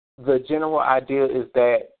the general idea is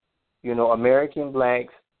that, American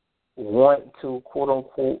blacks want to, quote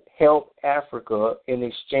unquote, help Africa in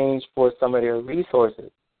exchange for some of their resources.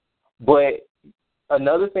 But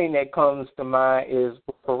another thing that comes to mind is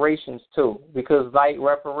reparations too, because like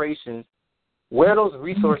reparations, where are those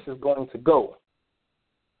resources going to go?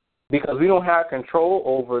 Because we don't have control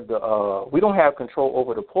over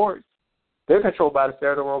the ports. They're controlled by the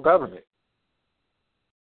federal government.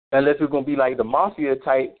 Unless we're going to be like the mafia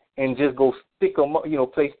type and just go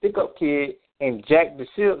play stick-up kid and jack the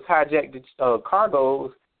ships, hijack the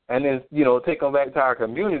cargoes, and then, take them back to our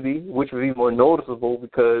community, which would be more noticeable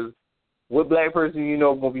because what black person,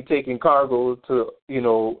 going to be taking cargoes to,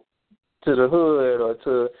 to the hood or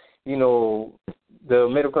to, the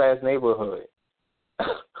middle-class neighborhood?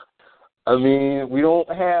 I mean, we don't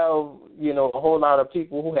have, a whole lot of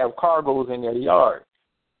people who have cargoes in their yard.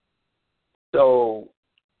 So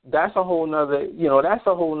that's a whole nother,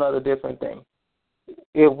 different thing.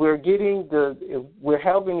 If we're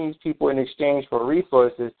helping these people in exchange for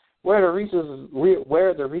resources, where are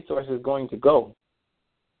the resources going to go?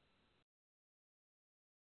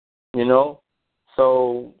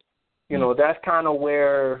 So, that's kind of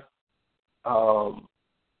where my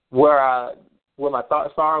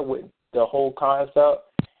thoughts are with the whole concept.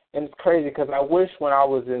 And it's crazy because I wish when I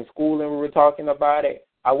was in school and we were talking about it,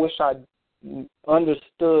 I wish I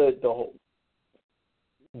understood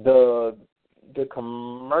the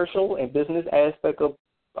commercial and business aspect of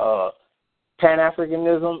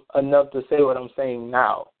Pan-Africanism enough to say what I'm saying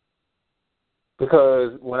now.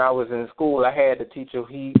 Because when I was in school, I had a teacher.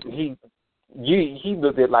 He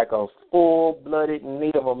looked at like a full-blooded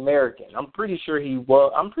Native American. I'm pretty sure he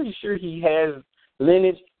has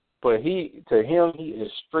lineage, but to him he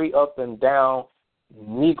is straight up and down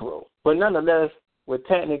Negro. But nonetheless, we're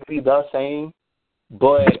technically the same.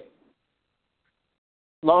 But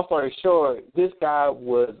long story short, this guy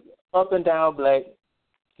was up and down black.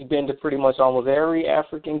 He'd been to pretty much almost every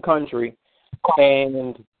African country,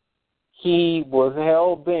 and he was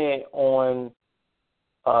hell-bent on,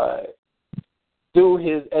 through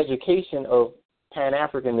his education of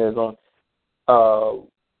Pan-Africanism,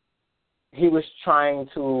 he was trying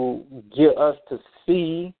to get us to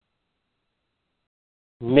see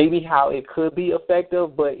maybe how it could be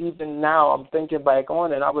effective, but even now I'm thinking back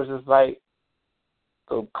on it, I was just like,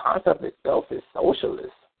 the concept itself is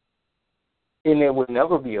socialist. And it would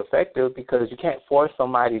never be effective because you can't force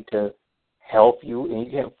somebody to help you and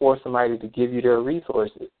you can't force somebody to give you their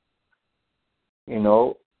resources.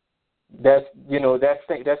 That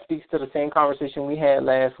speaks to the same conversation we had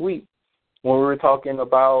last week when we were talking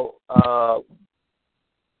about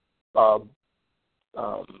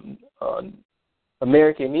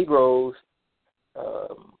American Negroes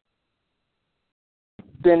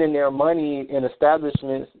spending their money in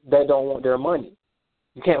establishments that don't want their money.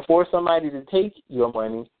 You can't force somebody to take your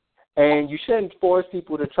money, and you shouldn't force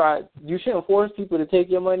people to take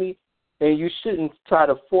your money, and you shouldn't try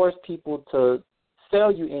to force people to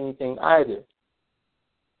sell you anything either.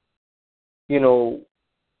 You know,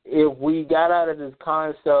 if we got out of this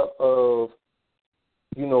concept of,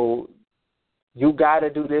 you know, you got to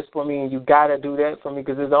do this for me and you got to do that for me,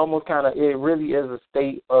 because it's almost kind of, it really is a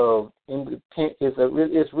state of,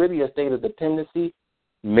 it's really a state of dependency,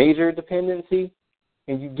 major dependency,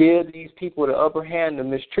 and you give these people the upper hand to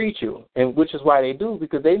mistreat you, and which is why they do,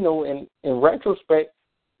 because they know in retrospect,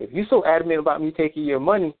 if you're so adamant about me taking your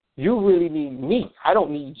money, you really need me. I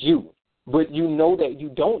don't need you. But you know that you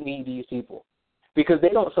don't need these people because they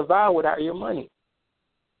don't survive without your money.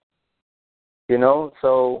 You know,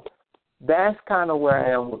 so that's kind of where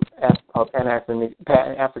I am with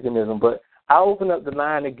Pan-Africanism. But I'll open up the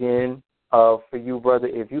line again for you, brother,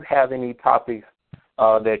 if you have any topics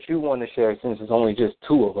that you want to share, since it's only just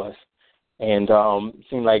two of us. And it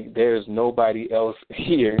seems like there's nobody else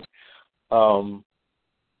here.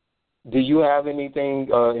 Do you have anything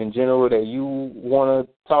in general that you want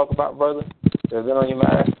to talk about, brother? Is it on your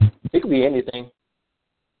mind? It could be anything.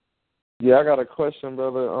 Yeah, I got a question,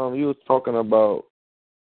 brother. You was talking about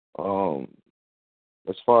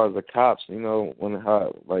as far as the cops, you know,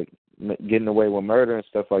 getting away with murder and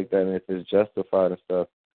stuff like that, and if it's justified and stuff.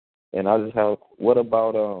 And I just have, what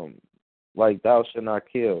about thou shalt not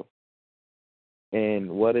kill? And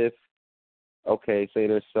what if, okay, say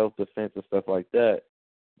there's self-defense and stuff like that,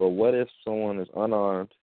 but what if someone is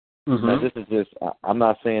unarmed? Mm-hmm. Now, this is just, I'm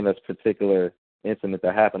not saying that's particular incident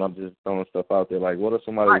that happened. I'm just throwing stuff out there. Like, what if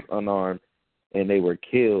somebody was unarmed and they were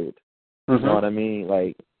killed? Mm-hmm. You know what I mean?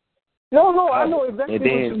 Like, no, I know exactly what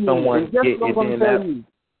you mean. And then someone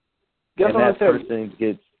that person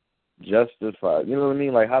gets justified. You know what I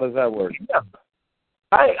mean? Like, how does that work? Yeah.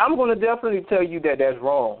 I'm going to definitely tell you that that's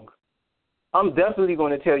wrong. I'm definitely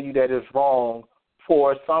going to tell you that it's wrong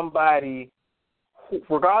for somebody,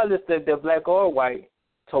 regardless that they're black or white,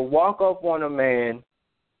 to walk up on a man,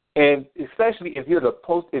 and especially if you're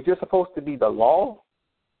supposed to be the law,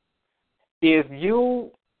 if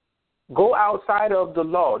you go outside of the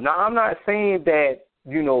law. Now, I'm not saying that,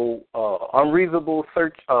 you know, unreasonable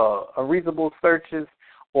searches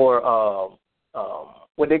or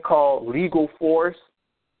what they call legal force.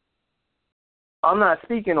 I'm not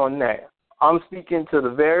speaking on that. I'm speaking to the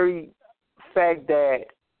very fact that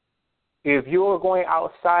if you're going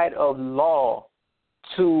outside of law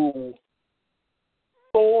to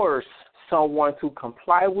force someone to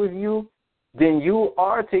comply with you, then you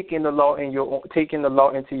are taking the law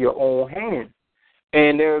into your own hands.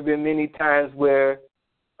 And there have been many times where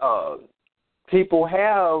people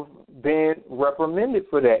have been reprimanded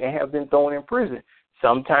for that and have been thrown in prison.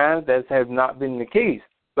 Sometimes that has not been the case.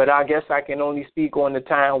 But I guess I can only speak on the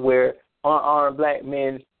time where unarmed black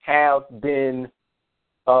men have been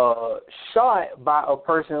shot by a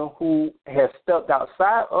person who has stepped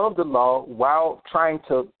outside of the law while trying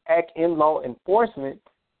to act in law enforcement,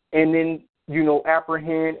 and then, you know,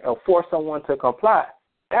 apprehend or force someone to comply.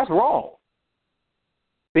 That's wrong,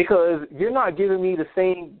 because you're not giving me the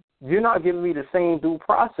same due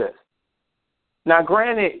process. Now,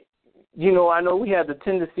 granted, you know, I know we have the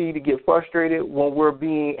tendency to get frustrated when we're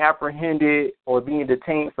being apprehended or being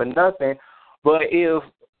detained for nothing, but if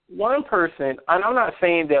one person, and I'm not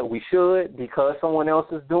saying that we should because someone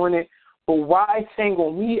else is doing it, but why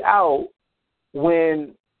single me out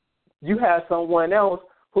when you have someone else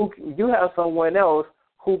who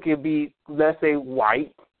can be, let's say,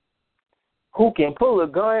 white, who can pull a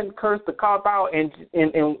gun, curse the cop out, and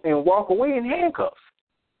walk away in handcuffs?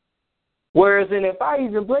 Whereas if I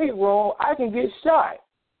even play wrong, I can get shot.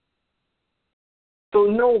 So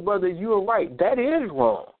no, brother, you're right. That is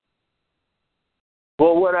wrong.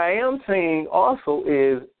 But what I am saying also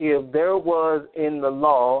is, if there was in the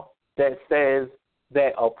law that says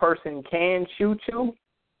that a person can shoot you,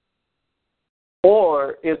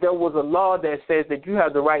 or if there was a law that says that you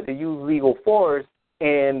have the right to use legal force,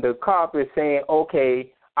 and the cop is saying,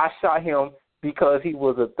 okay, I shot him because he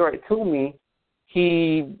was a threat to me,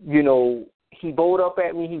 he bowed up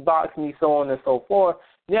at me, he boxed me, so on and so forth,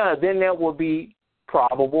 yeah, then that would be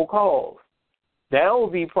probable cause. That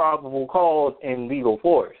would be probable cause in legal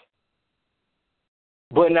force.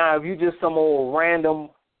 But now, if you just some old random,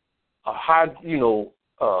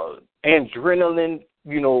 adrenaline,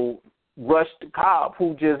 rushed cop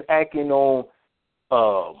who just acting on,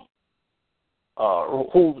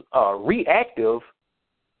 who's reactive,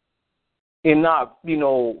 in not,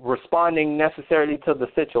 responding necessarily to the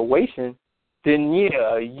situation, then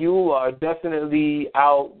yeah, you are definitely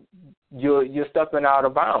out. You're stepping out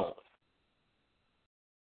of bounds.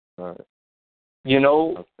 All right.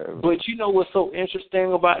 Okay. But what's so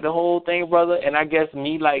interesting about the whole thing, brother? And I guess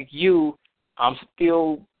me, like you, I'm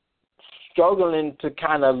still struggling to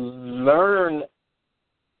kind of learn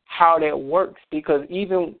how that works, because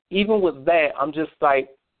even with that, I'm just like,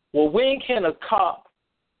 well, when can a cop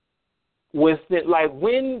when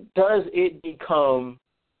does it become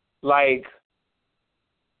like,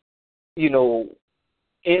 in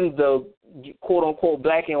the quote unquote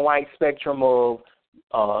black and white spectrum of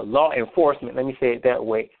law enforcement, let me say it that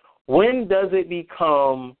way, when does it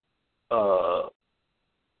become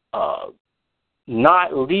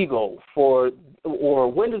not legal or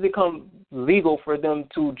when does it become legal for them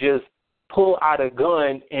to just pull out a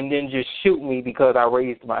gun and then just shoot me because I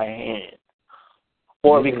raised my hand,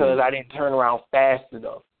 or because I didn't turn around fast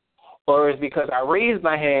enough, or it's because I raised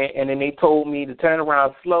my hand and then they told me to turn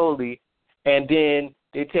around slowly, and then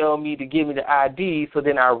they tell me to give me the ID, so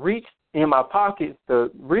then I reach in my pockets to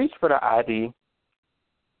reach for the ID,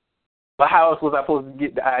 but how else was I supposed to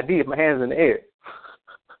get the ID if my hand's in the air?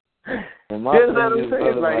 And my thing is,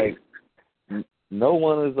 brother, like, no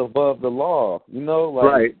one is above the law,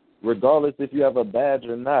 right. Regardless if you have a badge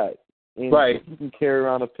or not. And right. If you can carry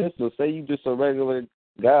around a pistol, say you just a regular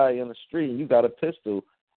guy in the street and you got a pistol,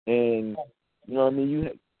 and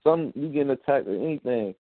you getting attacked or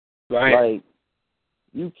anything. Right. Like,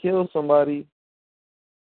 you kill somebody,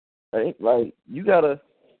 like, you gotta,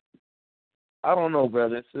 I don't know,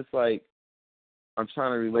 brother. It's just like, I'm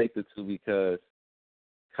trying to relate the two, because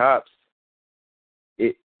cops,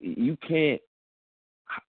 you can't,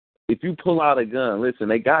 if you pull out a gun, listen,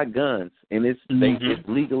 they got guns, and it's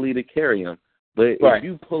legally to carry them. But if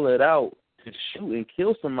you pull it out to shoot and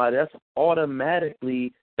kill somebody, that's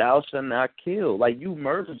automatically thou shalt not kill. Like, you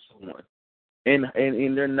murdered someone, and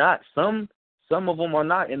they're not. Some of them are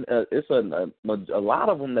not. And it's a lot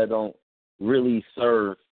of them that don't really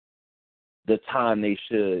serve the time they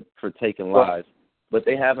should for taking lives, but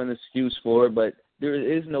they have an excuse for it. But there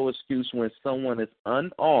is no excuse when someone is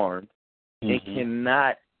unarmed and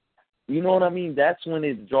cannot. You know what I mean? That's when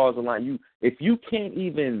it draws a line. If you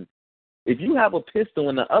have a pistol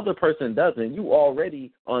and the other person doesn't, you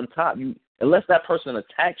already on top. Unless that person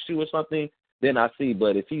attacks you or something, then I see.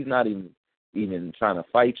 But if he's not even trying to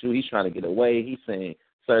fight you, he's trying to get away. He's saying,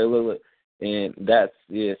 "Sorry, look," and that's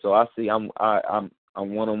So I see. I'm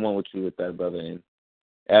one-on-one with you with that, brother, and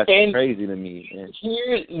that's crazy to me.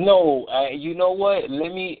 You know what?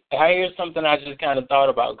 Here's something I just kind of thought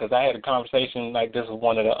about, because I had a conversation like this with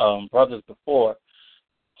one of the brothers before.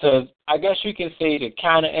 So I guess you can say, to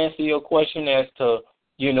kind of answer your question as to,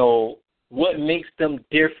 what makes them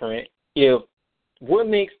different, what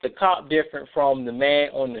makes the cop different from the man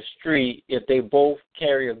on the street if they both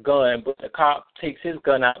carry a gun, but the cop takes his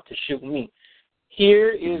gun out to shoot me.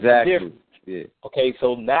 Here is the difference. Yeah. Okay,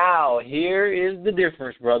 so now here is the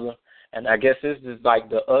difference, brother. And I guess this is like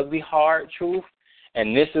the ugly, hard truth.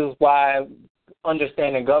 And this is why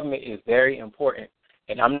understanding government is very important.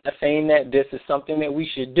 And I'm not saying that this is something that we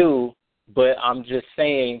should do, but I'm just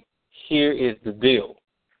saying here is the deal.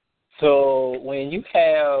 So when you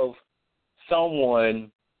have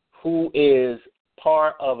someone who is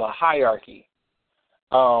part of a hierarchy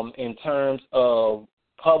in terms of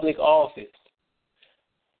public office,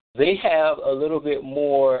 they have a little bit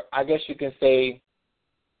more, I guess you can say,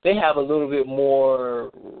 they have a little bit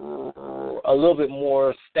more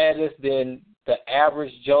status than the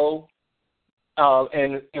average Joe.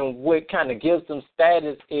 And what kind of gives them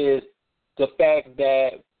status is the fact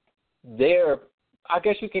that I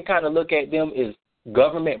guess you can kind of look at them as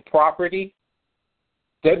government property.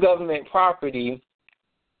 They're government property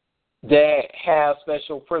that have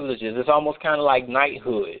special privileges. It's almost kind of like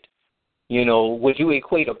knighthood. Would you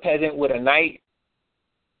equate a peasant with a knight?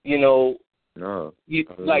 No. No. You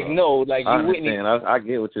wouldn't. I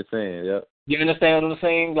get what you're saying. Yep. You understand what I'm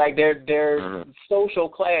saying? Like, their social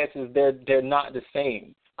classes, they're not the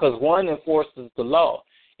same, because one enforces the law.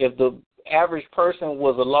 If the average person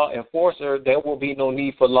was a law enforcer, there will be no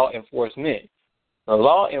need for law enforcement. The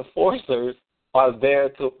law enforcers are there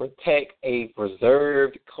to protect a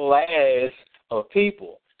reserved class of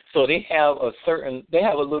people. So they have a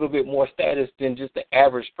little bit more status than just the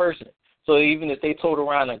average person. So even if they tote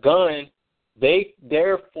around a gun,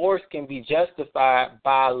 their force can be justified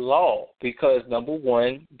by law, because number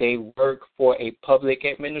one, they work for a public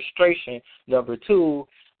administration. Number two,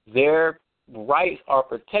 their rights are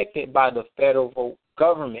protected by the federal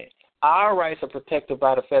government. Our rights are protected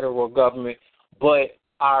by the federal government, but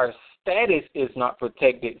our status is not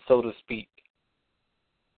protected, so to speak.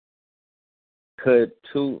 I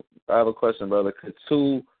have a question, brother. Could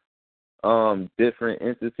two different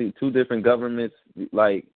entities, two different governments,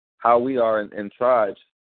 like how we are in tribes,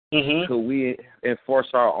 could we enforce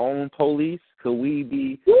our own police? Could we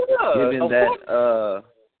be given that?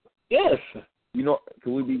 Yes. You know,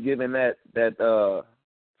 could we be given that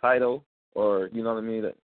title, or you know what I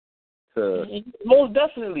mean? Most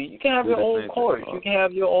definitely, you can have your own courts. You can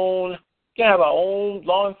have your own. We can have our own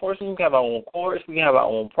law enforcement. We can have our own courts. We can have our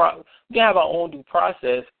own we can have our own due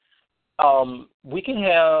process. We can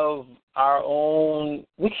have our own.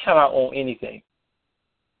 We can have our own anything.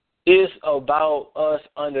 It's about us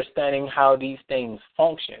understanding how these things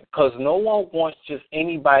function, because no one wants just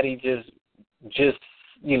anybody just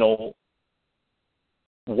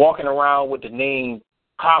walking around with the name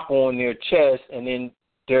cop on their chest, and then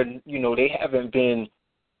they haven't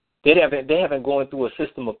gone through a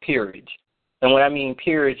system of peerage. And what I mean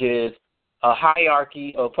peerage is a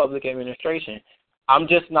hierarchy of public administration. I'm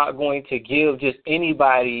just not going to give just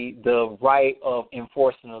anybody the right of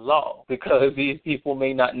enforcing the law, because these people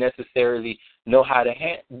may not necessarily know how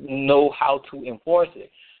to enforce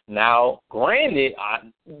it. Now, granted,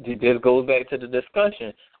 this goes back to the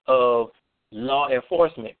discussion of law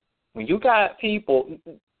enforcement. When you got people,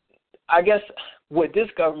 I guess with this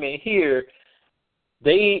government here,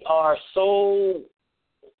 they are so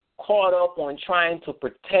caught up on trying to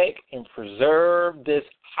protect and preserve this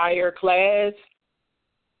higher class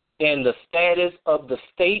and the status of the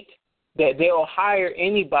state that they'll hire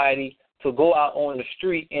anybody to go out on the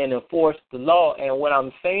street and enforce the law. And what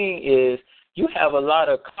I'm saying is, you have a lot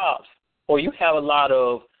of cops, or you have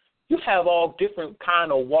all different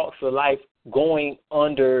kind of walks of life going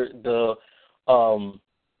under the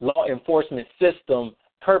law enforcement system,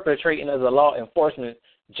 perpetrating as a law enforcement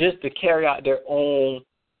just to carry out their own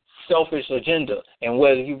selfish agenda. And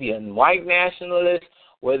whether you be a white nationalist,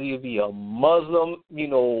 whether you be a Muslim,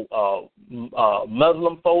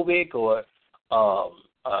 Muslim phobic, or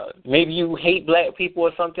maybe you hate black people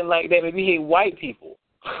or something like that. Maybe you hate white people.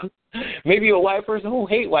 Maybe you're a white person who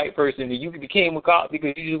hate white person, and you became a cop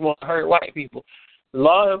because you just want to hurt white people.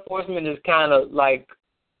 Law enforcement is kind of like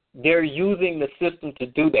they're using the system to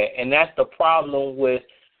do that, and that's the problem with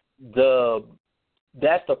the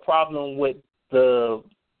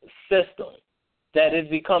system, that it's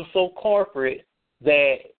become so corporate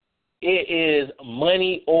that it is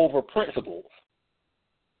money over principles.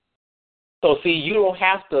 So see, you don't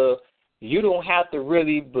have to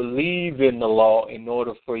really believe in the law in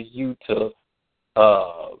order for you to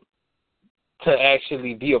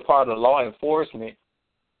actually be a part of law enforcement.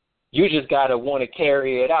 You just gotta want to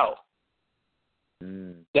carry it out.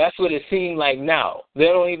 That's what it seems like now.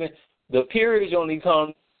 The peerage only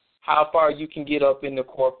comes how far you can get up in the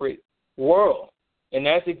corporate world, and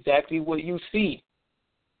that's exactly what you see.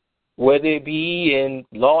 Whether it be in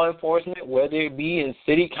law enforcement, whether it be in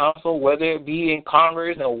city council, whether it be in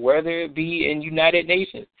Congress, or whether it be in United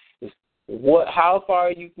Nations, how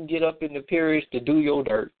far you can get up in the peerage to do your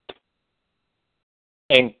dirt.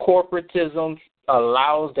 And corporatism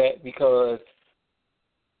allows that because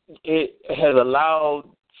it has allowed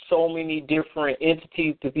so many different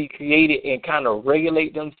entities to be created and kind of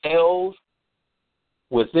regulate themselves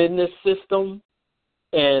within this system.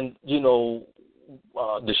 And,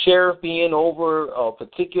 the sheriff being over a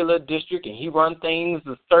particular district, and he runs things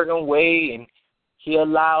a certain way, and he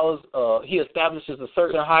establishes a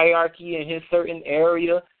certain hierarchy in his certain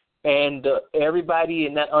area, and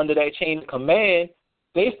everybody under that chain of command,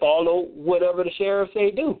 they follow whatever the sheriff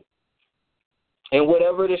say do, and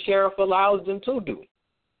whatever the sheriff allows them to do.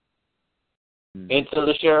 Until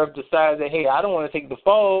the sheriff decides that, hey, I don't want to take the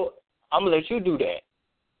fall, I'm gonna let you do that.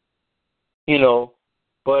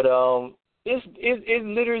 But it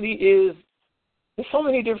literally is. There's so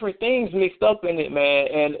many different things mixed up in it, man.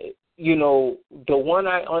 And the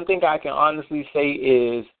one thing I can honestly say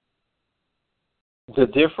is the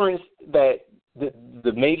difference that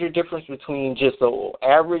the major difference between just an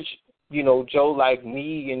average, Joe like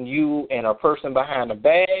me and you and a person behind a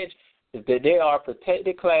badge is that they are a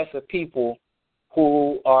protected class of people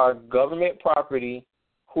who are government property,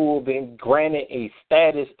 who have been granted a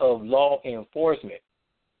status of law enforcement.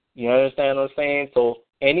 You understand what I'm saying? So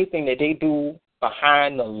anything that they do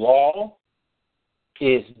behind the law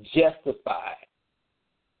is justified.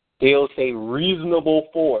 They'll say reasonable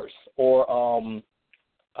force, or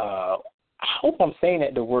I hope I'm saying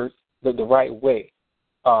that the right way.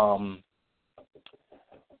 What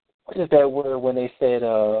is that word when they said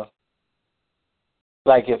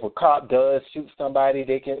Like if a cop does shoot somebody,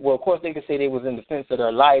 they can, well, of course they can say they was in defense of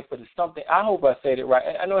their life, but it's something, I hope I said it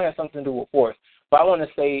right. I know it has something to do with force, but I want to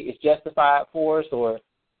say it's justified force or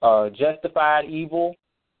justified evil,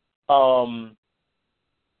 or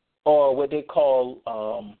what they call,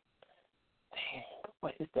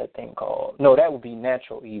 what is that thing called? No, that would be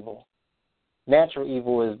natural evil. Natural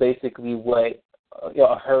evil is basically what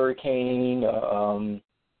a hurricane,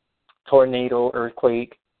 tornado,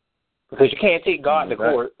 earthquake, because you can't take God to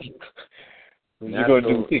court. Natural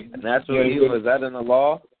evil, is that in the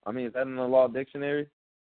law? I mean, is that in the law dictionary?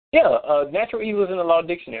 Yeah, natural evil is in the law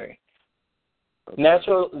dictionary. Okay.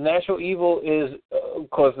 Natural evil is, of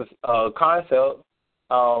course, it's a concept.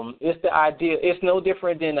 It's the idea. It's no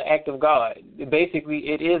different than the act of God. Basically,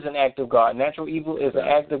 it is an act of God. Natural evil is an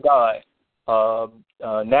act of God.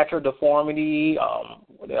 Natural deformity,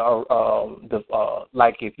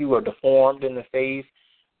 like if you are deformed in the face,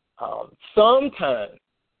 sometimes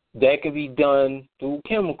that can be done through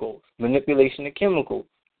chemicals, manipulation of chemicals.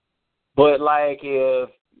 But like if,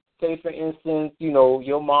 say for instance,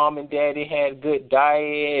 your mom and daddy had good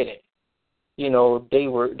diet, and they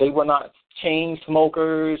were not chain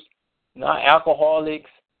smokers, not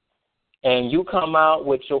alcoholics, and you come out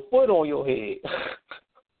with your foot on your head.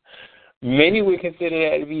 Many would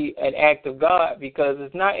consider that to be an act of God because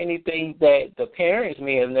it's not anything that the parents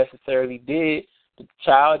may have necessarily did. The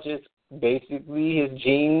child just basically, his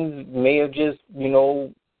genes may have just,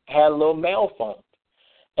 had a little malfunction.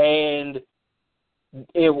 And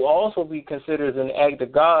it will also be considered an act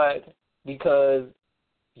of God because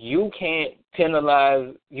you can't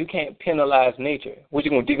penalize nature. What,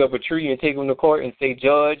 you gonna dig up a tree and take him to court and say,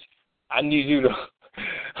 Judge, I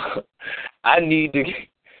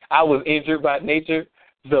was injured by nature,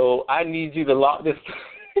 so I need you to lock this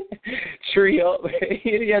tree up.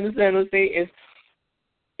 You understand what I'm saying?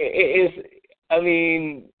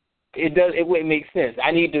 It wouldn't make sense.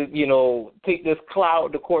 I need to, take this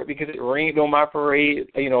cloud to court because it rained on my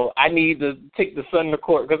parade. I need to take the sun to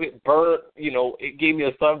court because it burnt, it gave me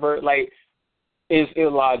a sunburn. Like, it's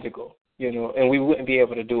illogical, and we wouldn't be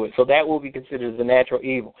able to do it. So that will be considered the natural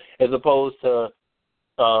evil, as opposed to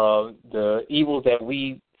the evils that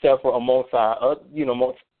we suffer amongst our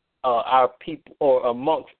people or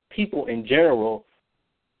amongst people in general.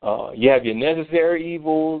 You have your necessary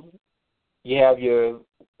evils. You have your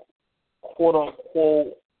quote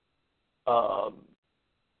unquote.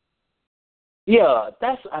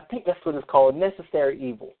 I think that's what it's called, necessary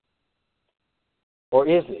evil. Or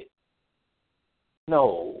is it?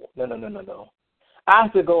 No. I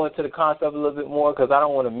have to go into the concept a little bit more because I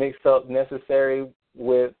don't want to mix up necessary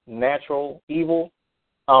with natural evil,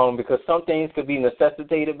 because some things could be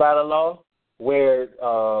necessitated by the law,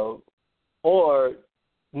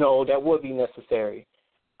 that would be necessary,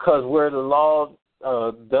 because where the law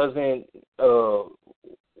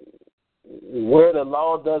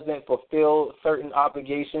doesn't fulfill certain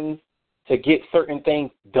obligations to get certain things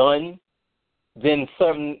done, then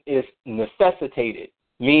something is necessitated,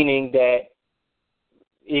 meaning that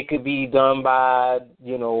it could be done by,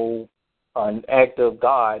 an act of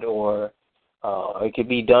God, or it could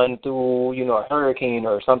be done through, a hurricane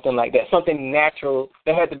or something like that, something natural.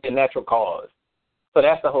 There has to be a natural cause. So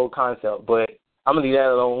that's the whole concept. But I'm going to leave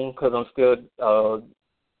that alone because I'm still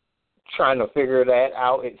trying to figure that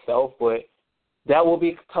out itself. But that will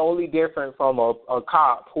be totally different from a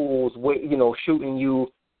cop who's, shooting you,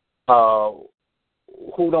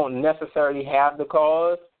 who don't necessarily have the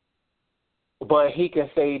cause, but he can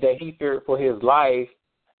say that he feared for his life,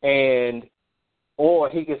 or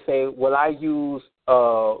he could say, well, I use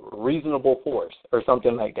reasonable force or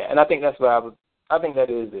something like that. And I think that's what I think that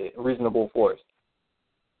is it, reasonable force.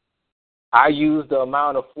 I used the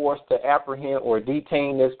amount of force to apprehend or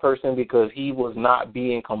detain this person because he was not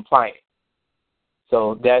being compliant.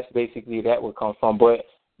 So that's basically that would come from. But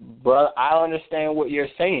I understand what you're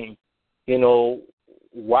saying.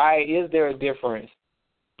 Why is there a difference?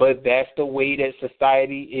 But that's the way that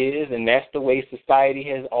society is, and that's the way society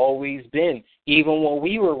has always been, even when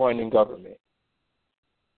we were running government.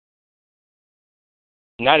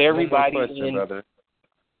 Not everybody. One more question, brother.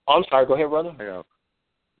 I'm sorry. Go ahead, brother. I got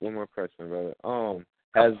one more question, brother.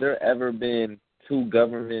 Has there ever been two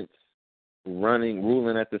governments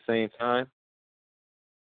ruling at the same time?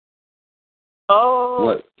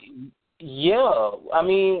 What? Yeah. I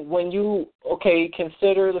mean, when you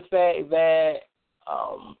consider the fact that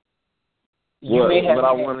what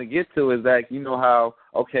I want to get to is that how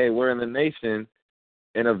we're in a nation,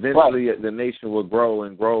 and eventually the nation will grow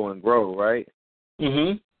and grow and grow, right?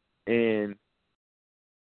 Mhm. And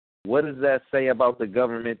what does that say about the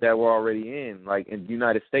government that we're already in, like in the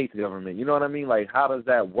United States government? You know what I mean? Like, how does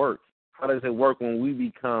that work? How does it work when we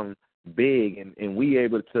become big and we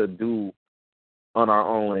able to do on our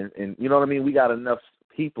own? And you know what I mean? We got enough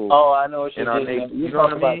people. Oh, I know what you're in our saying. nation. You're You know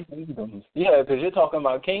what I talking mean? about kingdoms. Yeah, because you're talking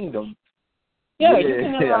about kingdom. Yeah, you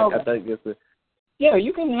can have. I think it's Yeah,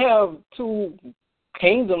 you can have two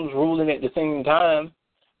kingdoms ruling at the same time.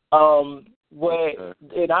 But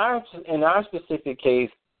in our specific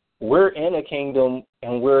case, we're in a kingdom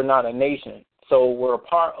and we're not a nation, so we're a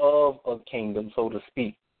part of a kingdom, so to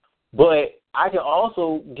speak. But I can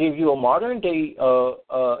also give you a modern day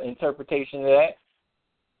interpretation of that.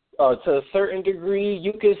 To a certain degree,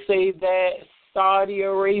 you could say that Saudi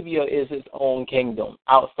Arabia is its own kingdom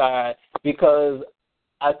outside, because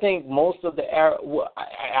I think most of the Arab.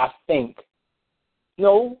 I think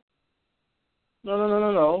no.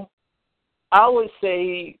 I would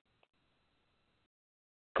say,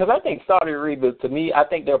 because I think Saudi Arabia, to me, I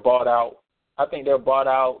think they're bought out. I think they're bought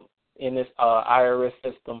out in this IRS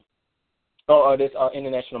system, or this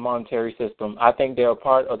international monetary system. I think they're a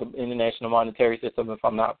part of the international monetary system, if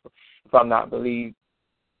I'm not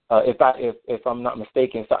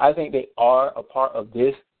mistaken. So I think they are a part of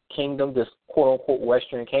this kingdom, this quote unquote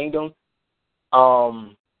Western kingdom.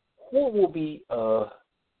 Who will be?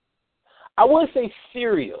 I would say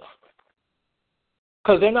Syria,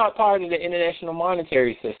 because they're not part of the international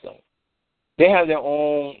monetary system. They have their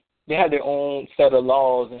own set of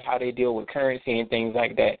laws and how they deal with currency and things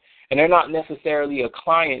like that. And they're not necessarily a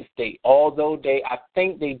client state, although I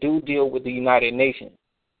think they do deal with the United Nations.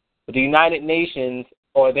 But the United Nations,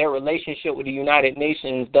 or their relationship with the United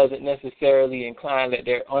Nations, doesn't necessarily incline that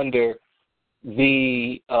they're under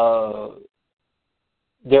the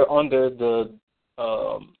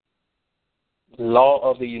law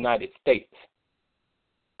of the United States.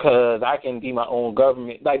 Because I can be my own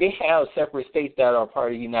government. Like, they have separate states that are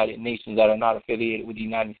part of the United Nations that are not affiliated with the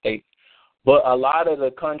United States. But a lot of the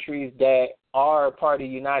countries that are part of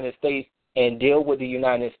the United States and deal with the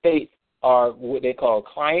United States are what they call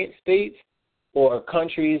client states, or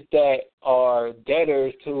countries that are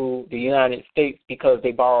debtors to the United States because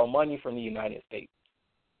they borrow money from the United States,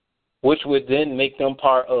 which would then make them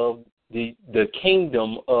part of the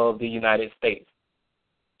kingdom of the United States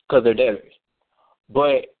because they're debtors.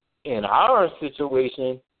 But in our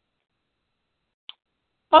situation,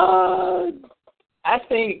 I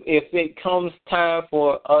think if it comes time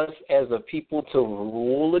for us as a people to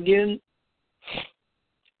rule again,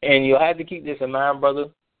 and you'll have to keep this in mind, brother,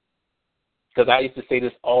 because I used to say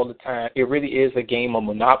this all the time, it really is a game of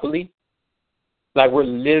Monopoly. Like, we're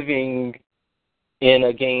living in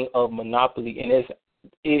a game of Monopoly, and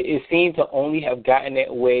it seemed to only have gotten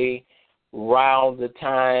that way around the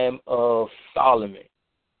time of Solomon.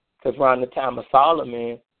 Because around the time of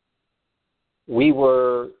Solomon, we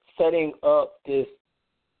were setting up this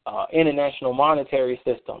international monetary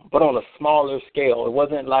system, but on a smaller scale. It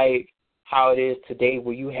wasn't like how it is today,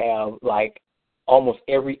 where you have like almost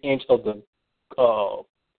every inch of the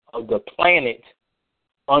planet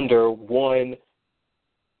under one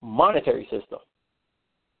monetary system.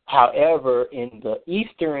 However, in the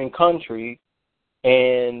eastern countries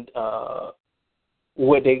and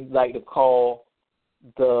what they like to call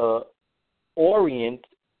the Orient,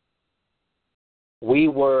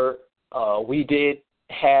 we did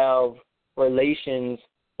have relations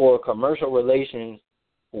or commercial relations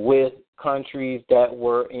with countries that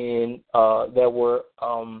were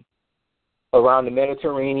around the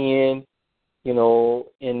Mediterranean, in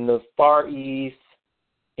the Far East,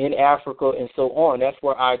 in Africa, and so on. That's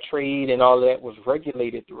where our trade and all that was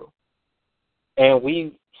regulated through. And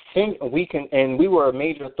we were a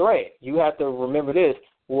major threat. You have to remember this.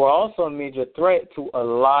 We're also a major threat to a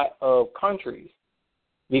lot of countries,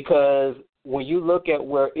 because when you look at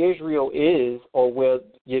where Israel is, or where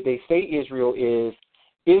they say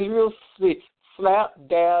Israel sits slap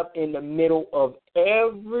dab in the middle of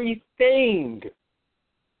everything.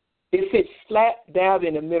 It sits slap dab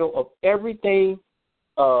in the middle of everything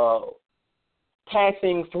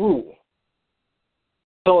passing through.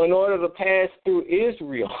 So in order to pass through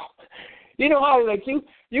Israel, you know how, like,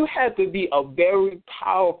 you have to be a very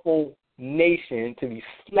powerful nation to be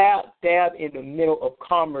slap dab in the middle of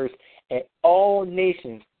commerce, and all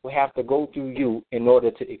nations will have to go through you in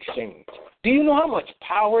order to exchange. Do you know how much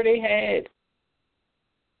power they had?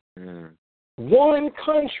 One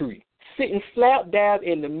country sitting slap dab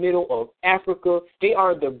in the middle of Africa. They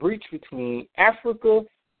are the breach between Africa,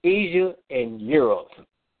 Asia, and Europe.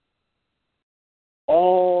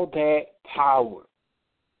 All that power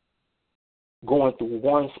going through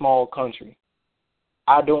one small country.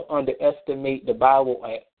 I don't underestimate the Bible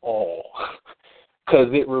at all because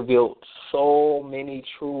it revealed so many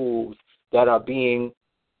truths that are being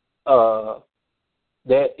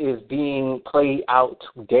that is being played out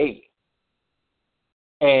today.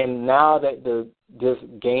 And now that this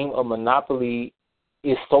game of Monopoly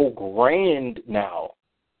is so grand now,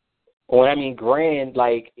 when I mean grand,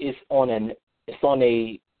 like it's on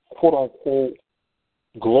a quote unquote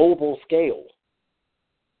global scale.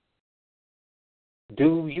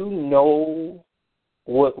 Do you know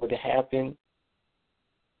what would happen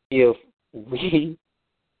if we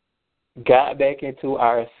got back into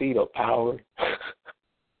our seat of power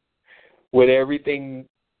with everything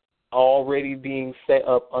already being set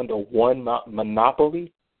up under one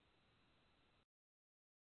monopoly?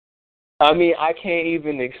 I mean, I can't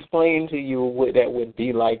even explain to you what that would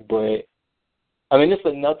be like, but I mean, it's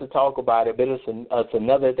enough to talk about it, but it's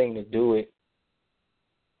another thing to do it.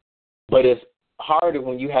 But it's harder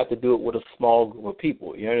when you have to do it with a small group of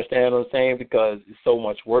people. You understand what I'm saying? Because it's so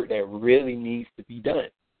much work that really needs to be done.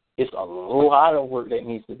 It's a lot of work that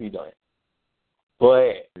needs to be done.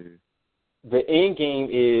 But the end game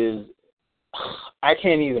is, I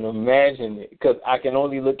can't even imagine it because I can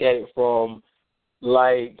only look at it from,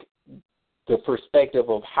 like, the perspective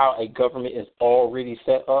of how a government is already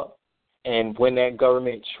set up and when that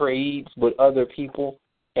government trades with other people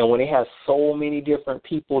and when they have so many different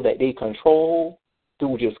people that they control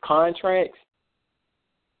through just contracts.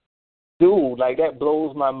 Dude, like, that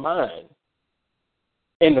blows my mind.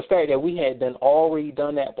 And the fact that we had already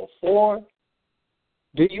done that before,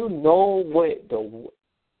 do you know what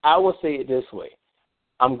I will say it this way.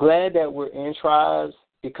 I'm glad that we're in tribes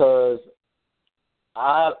because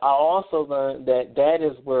I also learned that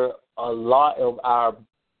is where a lot of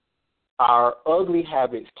our ugly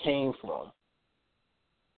habits came from.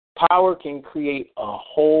 Power can create a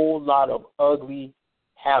whole lot of ugly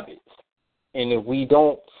habits. And if we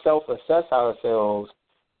don't self-assess ourselves,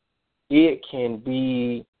 it can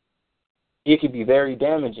be very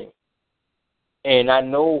damaging. And I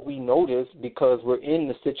know we know this because we're in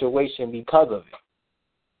the situation because of it.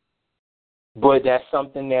 But that's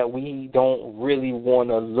something that we don't really want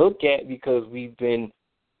to look at because we've been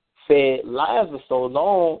fed lies for so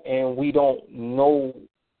long and we don't know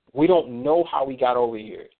how we got over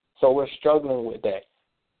here. So we're struggling with that.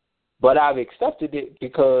 But I've accepted it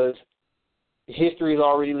because history has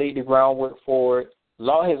already laid the groundwork for it.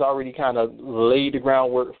 Law has already kind of laid the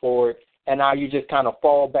groundwork for it. And now you just kind of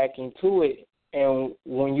fall back into it. And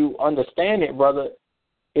when you understand it, brother,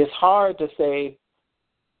 it's hard to say,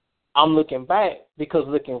 I'm looking back, because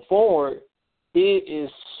looking forward, it is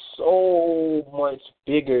so much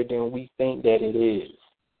bigger than we think that it is.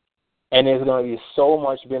 And it's going to be so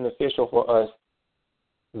much beneficial for us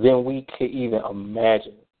than we could even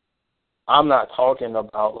imagine. I'm not talking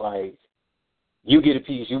about, like, you get a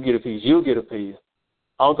piece, you get a piece, you get a piece.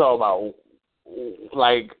 I'm talking about,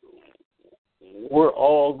 like, we're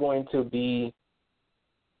all going to be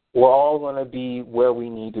where we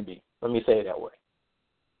need to be. Let me say it that way.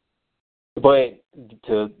 But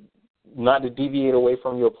not to deviate away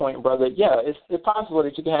from your point, brother, yeah, it's possible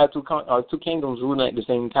that you can have two kingdoms ruling at the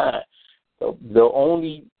same time. So the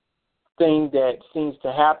only thing that seems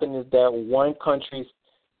to happen is that one country,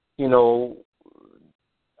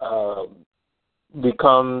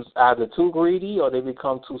 becomes either too greedy or they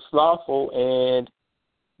become too slothful and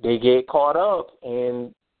they get caught up,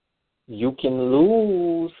 and you can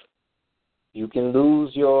lose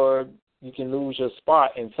your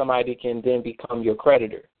spot, and somebody can then become your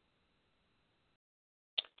creditor.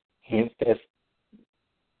 Hence, that's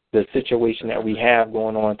the situation that we have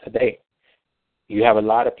going on today. You have a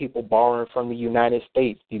lot of people borrowing from the United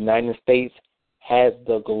States. The United States has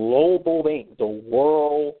the global bank, the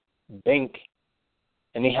World Bank,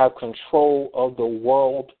 and they have control of the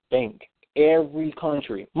World Bank. Every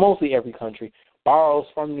country, mostly every country, borrows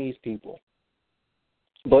from these people.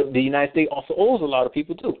 But the United States also owes a lot of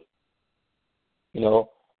people too.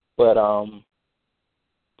 But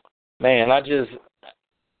man,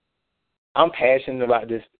 I'm passionate about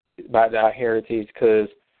this, about our heritage, because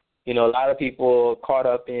a lot of people are caught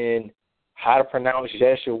up in how to pronounce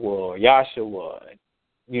Yeshua,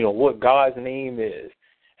 what God's name is,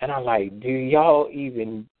 and I'm like, do y'all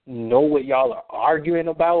even know what y'all are arguing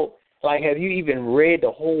about? Like, have you even read the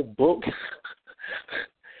whole book?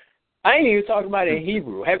 I ain't even talking about it in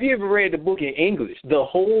Hebrew. Have you ever read the book in English? The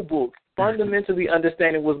whole book, fundamentally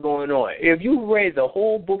understanding what's going on. If you read the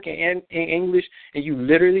whole book in English and you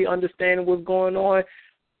literally understand what's going on,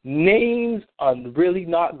 names are really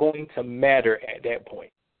not going to matter at that point.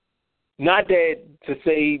 Not that to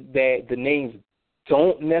say that the names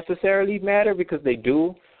don't necessarily matter, because they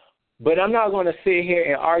do, But I'm not going to sit here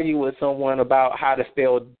and argue with someone about how to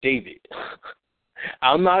spell David.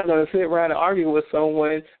 I'm not going to sit around and argue with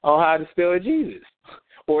someone on how to spell Jesus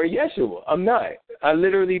or Yeshua. I'm not. I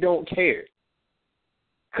literally don't care.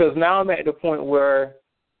 Because now I'm at the point where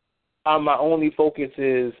my only focus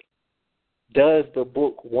is, does the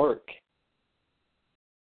book work?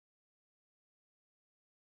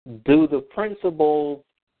 Do the principles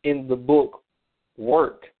in the book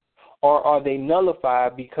work? Or are they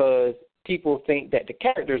nullified because people think that the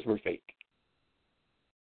characters were fake?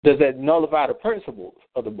 Does that nullify the principles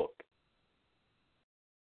of the book?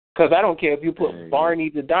 Because I don't care if you put Barney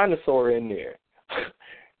the dinosaur in there.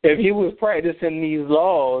 If he was practicing these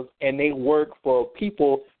laws and they work for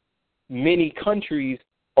people, many countries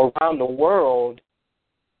around the world,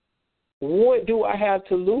 what do I have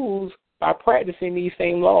to lose by practicing these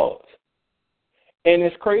same laws? And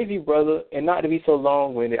it's crazy, brother, and not to be so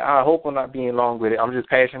long-winded. I hope I'm not being long-winded. I'm just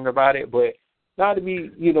passionate about it, but not to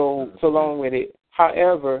be, so long-winded.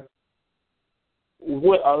 However,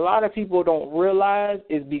 what a lot of people don't realize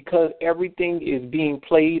is because everything is being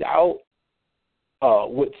played out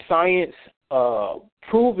with science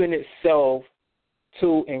proving itself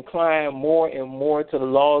to incline more and more to the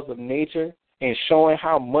laws of nature and showing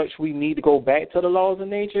how much we need to go back to the laws of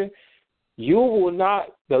nature, you will not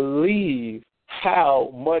believe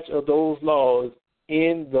how much of those laws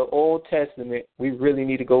in the Old Testament we really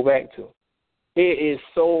need to go back to. It is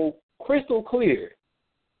so crystal clear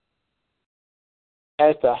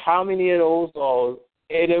as to how many of those laws,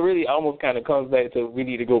 and it really almost kind of comes back to we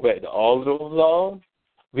need to go back to all of those laws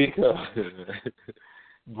because,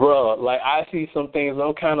 bruh, like I see some things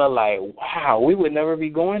I'm kind of like, wow, we would never be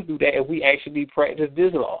going through that if we actually practiced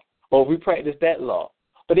this law or if we practiced that law.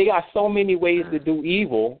 But they got so many ways to do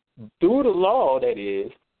evil through the law, that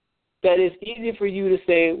it's easy for you to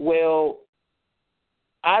say, well,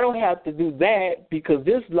 I don't have to do that because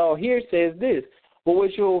this law here says this. But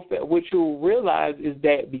what you'll realize is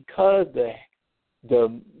that because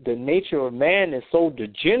the nature of man is so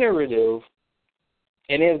degenerative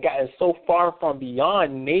and it's gotten so far from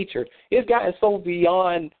beyond nature, it's gotten so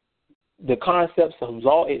beyond the concepts of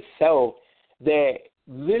law itself that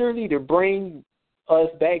literally to bring us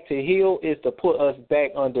back to heel is to put us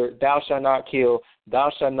back under thou shalt not kill, thou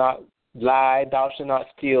shalt not lie, thou shalt not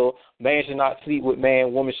steal, man should not sleep with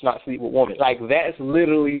man, woman should not sleep with woman. Like that's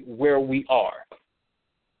literally where we are.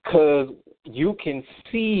 Because you can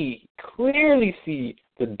clearly see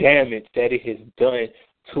the damage that it has done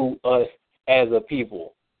to us as a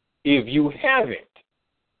people. If you haven't,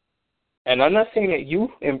 and I'm not saying that you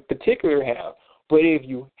in particular have, but if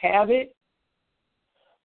you haven't,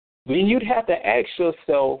 then you'd have to ask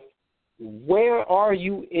yourself, where are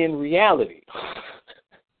you in reality?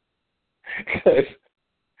 Because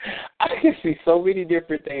I can see so many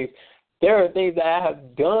different things. There are things that I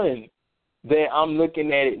have done that I'm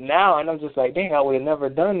looking at it now, and I'm just like, dang, I would have never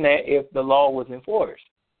done that if the law was enforced.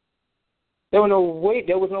 There was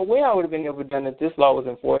no way I would have been able to done it if this law was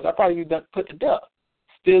enforced. I'd probably be put to death.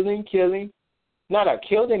 Stealing, killing. Not I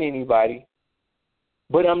killed anybody,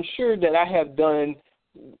 but I'm sure that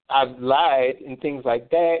I've lied and things like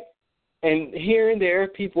that, and here and there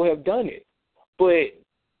people have done it. But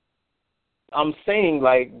I'm saying,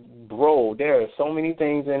 like, bro, there are so many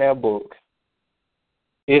things in that book.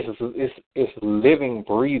 It's living,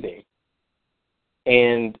 breathing.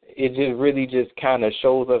 And it just really just kind of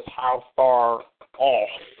shows us how far off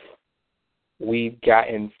we've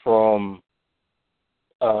gotten from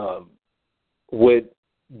with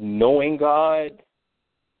knowing God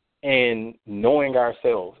and knowing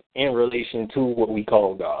ourselves in relation to what we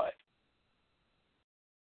call God.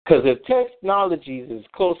 Because if technology is as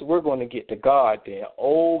close as we're going to get to God, then,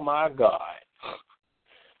 oh my God,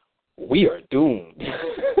 we are doomed.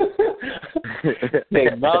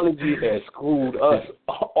 Technology has screwed us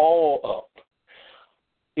all up.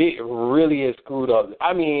 It really has screwed up.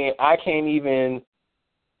 I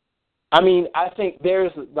think there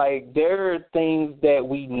are things that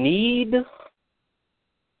we need.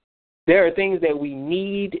 There are things that we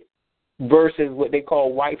need versus what they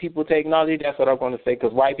call white people technology. That's what I'm going to say,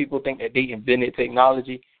 because white people think that they invented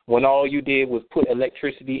technology when all you did was put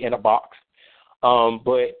electricity in a box.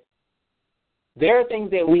 But there are things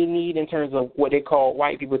that we need in terms of what they call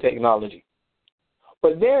white people technology.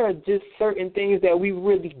 But there are just certain things that we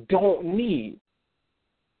really don't need.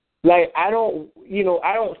 Like, I don't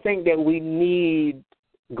think that we need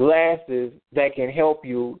glasses that can help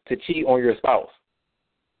you to cheat on your spouse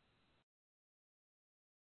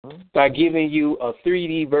by giving you a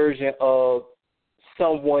 3D version of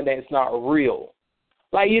someone that's not real.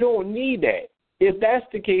 Like, you don't need that. If that's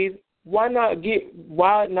the case, why not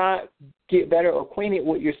get better acquainted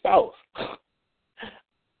with your spouse?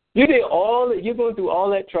 You're going through all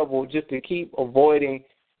that trouble just to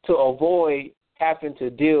avoid having to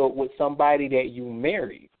deal with somebody that you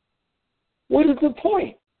married. What is the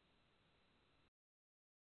point?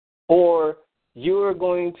 Or you're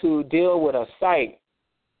going to deal with a site,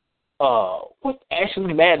 what's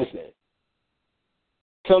Ashley Madison?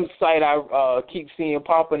 Some site I keep seeing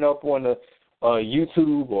popping up on the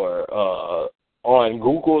YouTube or on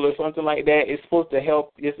Google or something like that. It's supposed to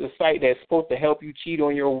help. It's a site that's supposed to help you cheat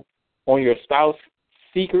on your spouse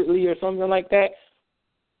secretly or something like that.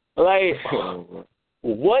 Like,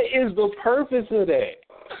 what is the purpose of that?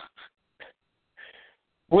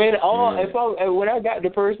 When I got the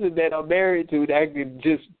person that I'm married to, that I could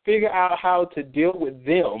just figure out how to deal with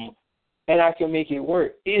them, and I can make it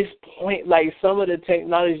work. It's like some of the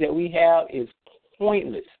technology that we have is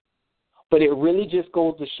pointless, but it really just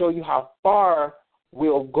goes to show you how far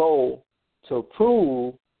we'll go to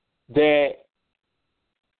prove that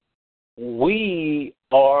we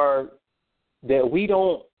don't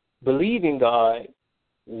believe in God,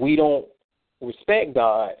 we don't respect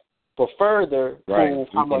God, but further prove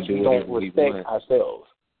how much we don't respect ourselves.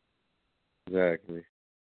 Exactly.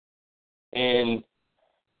 And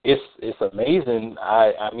it's amazing.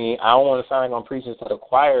 I mean, I don't want to sound like I'm preaching to the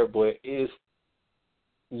choir, but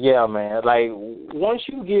yeah, man. Like, once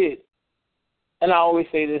you get, and I always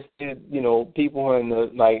say this to, people who are in the,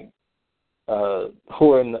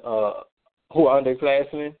 who are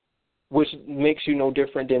underclassmen, which makes you no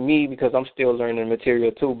different than me because I'm still learning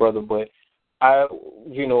material too, brother. But I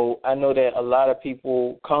know that a lot of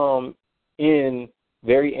people come in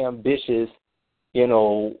very ambitious,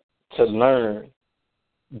 to learn.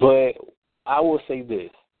 But I will say this: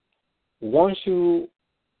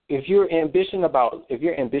 if you're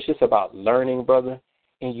ambitious about learning, brother,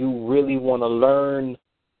 and you really want to learn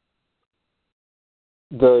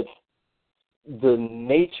the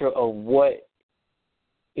nature of what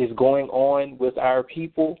is going on with our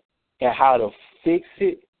people and how to fix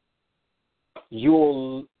it,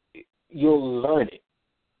 you'll learn it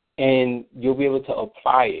and you'll be able to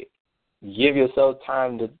apply it. Give yourself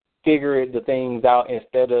time to figure the things out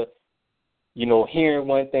instead of, hearing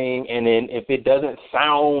one thing and then if it doesn't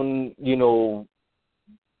sound,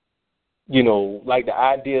 like the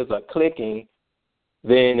ideas are clicking,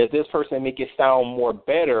 then if this person make it sound more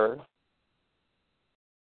better,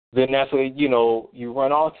 then that's what, you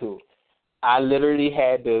run off to. I literally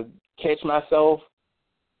had to catch myself,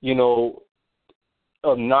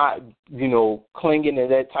 of not, clinging to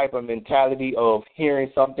that type of mentality of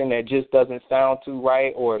hearing something that just doesn't sound too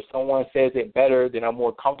right, or if someone says it better, then I'm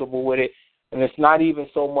more comfortable with it. And it's not even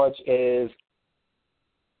so much as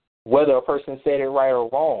whether a person said it right or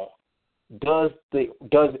wrong. Does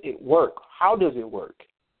it work? How does it work?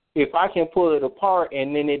 If I can pull it apart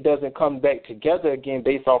and then it doesn't come back together again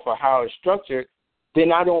based off of how it's structured,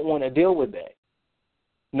 then I don't want to deal with that.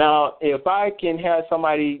 Now, if I can have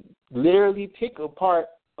somebody literally pick apart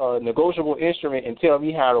a negotiable instrument and tell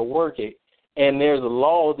me how to work it, and there's a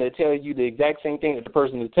law that tell you the exact same thing that the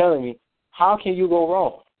person is telling me, how can you go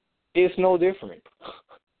wrong? It's no different.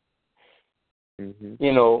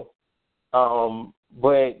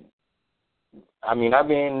 But I mean, I've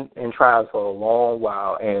been in trials for a long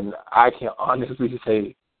while, and I can honestly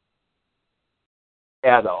say,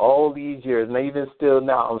 after all these years, and even still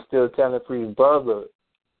now, I'm still telling Priest, brother,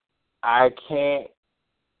 I can't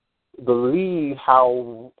believe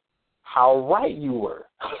how right you were.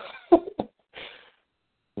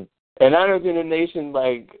 And I've been in the nation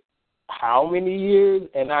like how many years,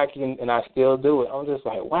 and I still do it. I'm just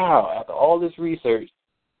like, wow, after all this research,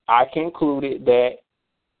 I concluded that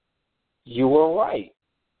you were right.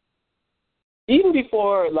 Even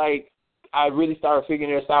before, I really started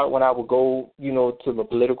figuring this out when I would go, to the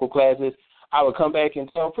political classes, I would come back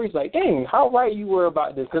and tell priests, dang, how right you were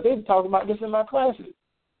about this, because they were talking about this in my classes.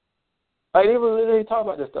 They were literally talking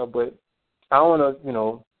about this stuff, but I don't want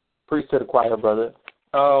to, preach to the choir, brother.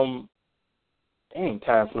 Dang,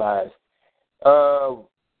 time flies.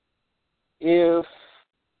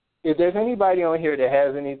 If there's anybody on here that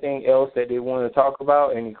has anything else that they want to talk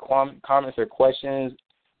about, any comments or questions,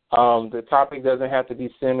 the topic doesn't have to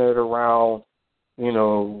be centered around,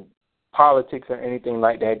 politics or anything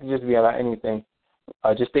like that. It can just be about anything.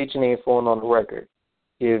 Just state your name, phone on the record.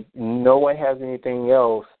 If no one has anything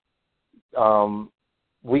else,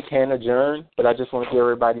 we can adjourn, but I just want to give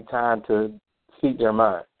everybody time to speak their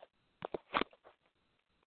mind.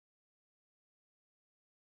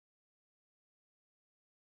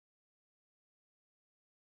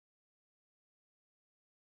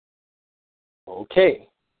 Okay.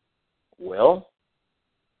 Well,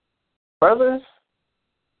 brothers,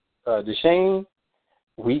 Deshane,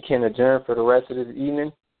 we can adjourn for the rest of this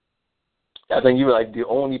evening. I think you were like the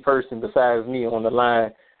only person besides me on the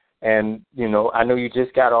line. And, I know you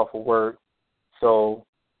just got off of work. So,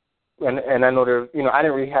 and I know there, I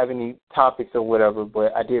didn't really have any topics or whatever,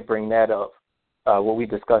 but I did bring that up, what we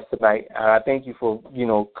discussed tonight. And I thank you for,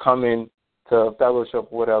 coming to fellowship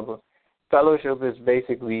or whatever. Fellowship is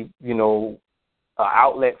basically, an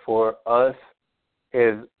outlet for us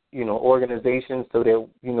as, organizations so that,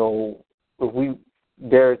 if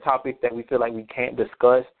there are topics that we feel like we can't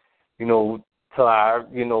discuss, to our,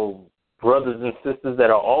 brothers and sisters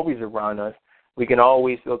that are always around us, we can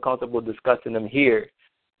always feel comfortable discussing them here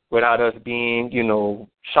without us being,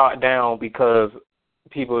 shot down because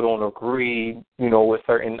people don't agree, with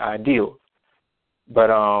certain ideals. But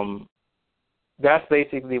that's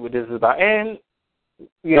basically what this is about. And,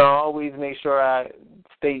 I always make sure I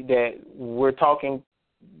state that we're talking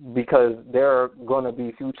because there are going to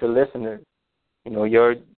be future listeners.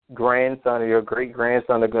 Your grandson or your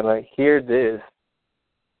great-grandson are going to hear this,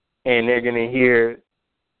 and they're going to hear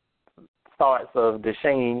thoughts of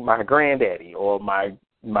Deshane, my granddaddy, or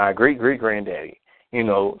my great-great-granddaddy,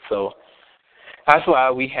 So that's why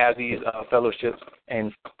we have these fellowships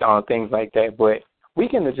and things like that. But we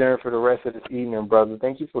can adjourn for the rest of this evening, brother.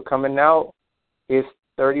 Thank you for coming out. It's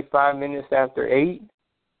 35 minutes after 8.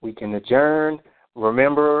 We can adjourn.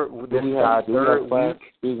 Remember, this is our third week.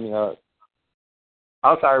 Excuse me,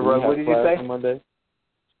 I'm sorry, brother. What did you say? Monday?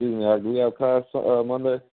 Excuse me, do we have class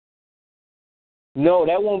Monday? No,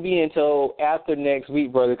 that won't be until after next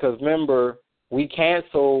week, brother, because remember, we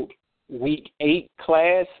canceled week 8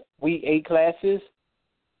 classes,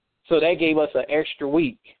 so that gave us an extra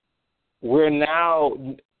week. We're now,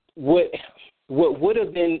 what would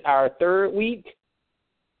have been our third week,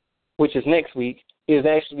 which is next week, is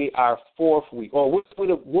actually our fourth week. Or what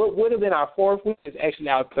would have been our fourth week is actually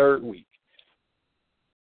our third week.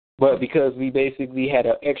 But because we basically had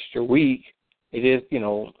an extra week, it is,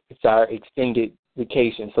 it's our extended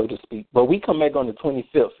vacation, so to speak. But we come back on the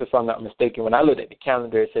 25th, if I'm not mistaken. When I looked at the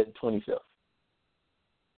calendar, it said the 25th.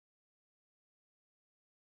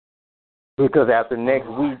 Because after next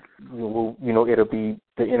week, it'll be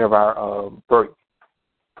the end of our break.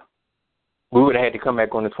 We would have had to come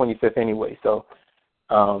back on the 25th anyway. So,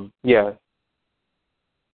 yeah.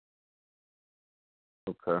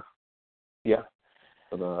 Okay. Yeah.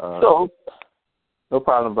 But, so, no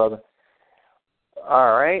problem, brother.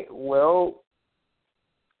 All right. Well,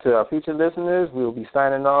 to our future listeners, we will be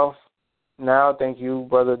signing off now. Thank you,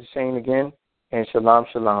 Brother Deshane, again. And shalom,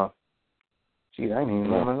 shalom. Gee, I ain't even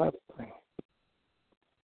know another thing.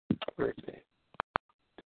 Great.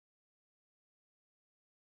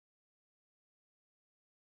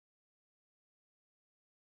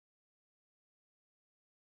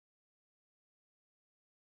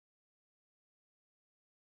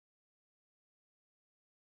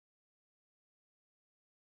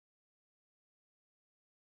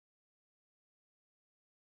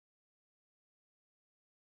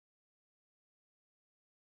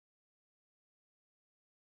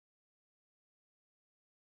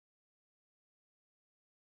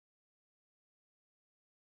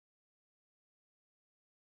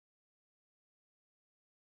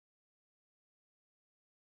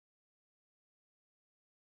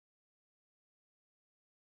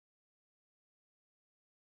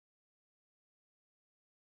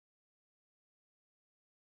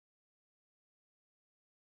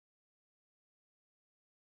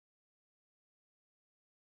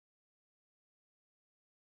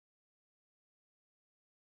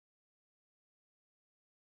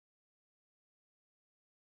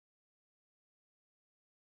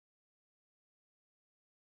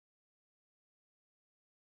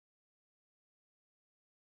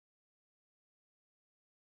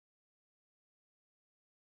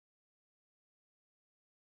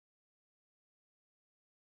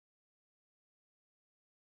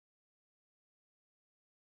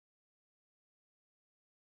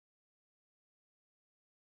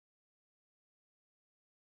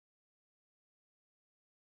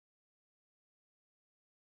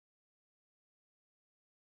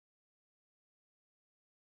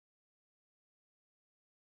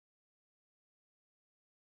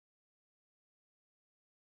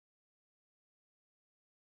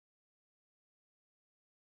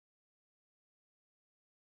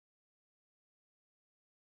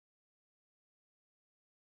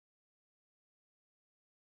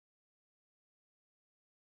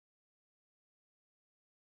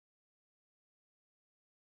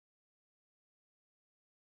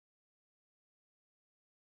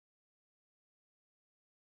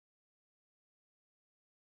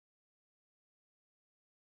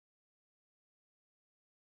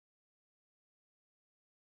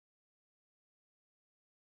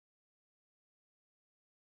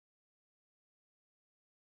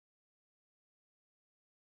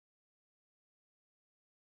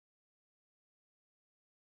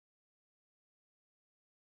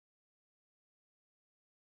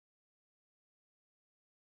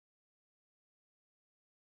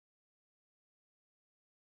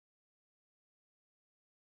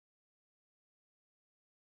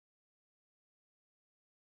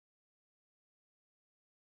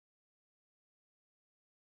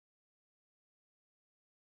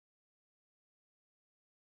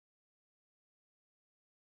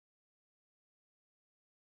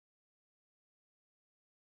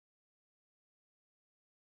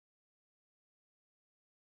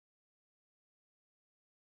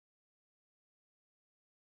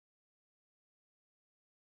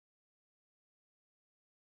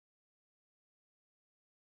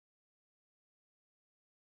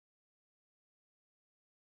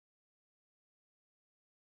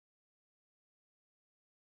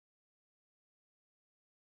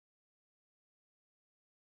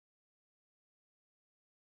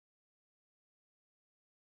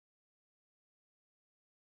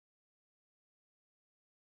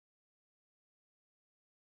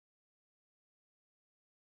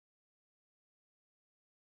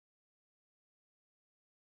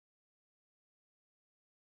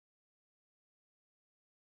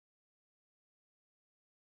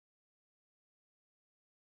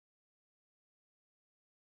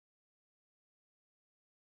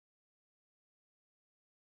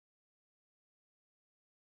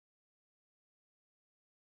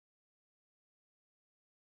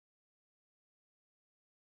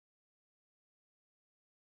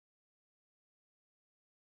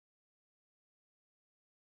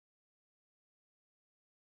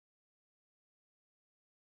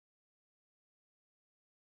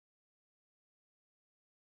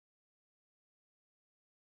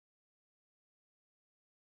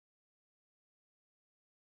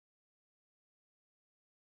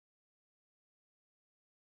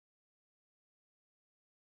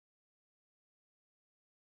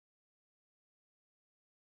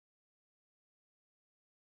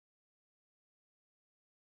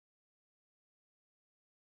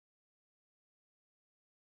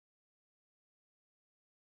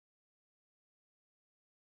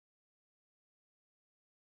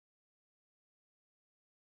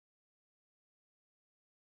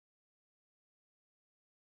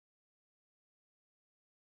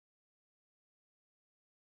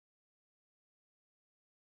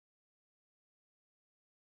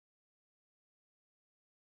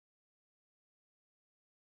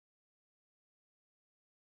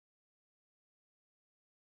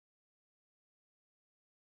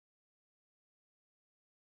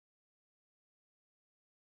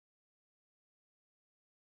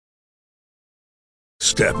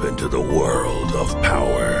 Step into the world of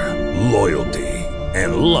power, loyalty,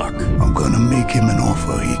 and luck. I'm gonna make him an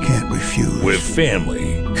offer he can't refuse. With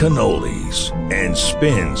family, cannolis, and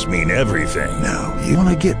spins mean everything. Now, you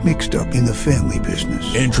wanna get mixed up in the family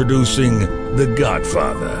business. Introducing The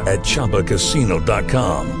Godfather at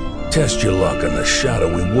ChumbaCasino.com. Test your luck in the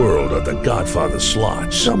shadowy world of The Godfather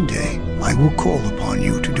slot. Someday, I will call upon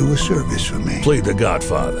you to do a service for me. Play The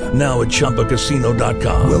Godfather now at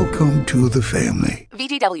ChumbaCasino.com. Welcome to the family.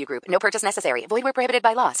 VGW Group. No purchase necessary. Void where prohibited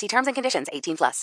by law. See terms and conditions. 18+.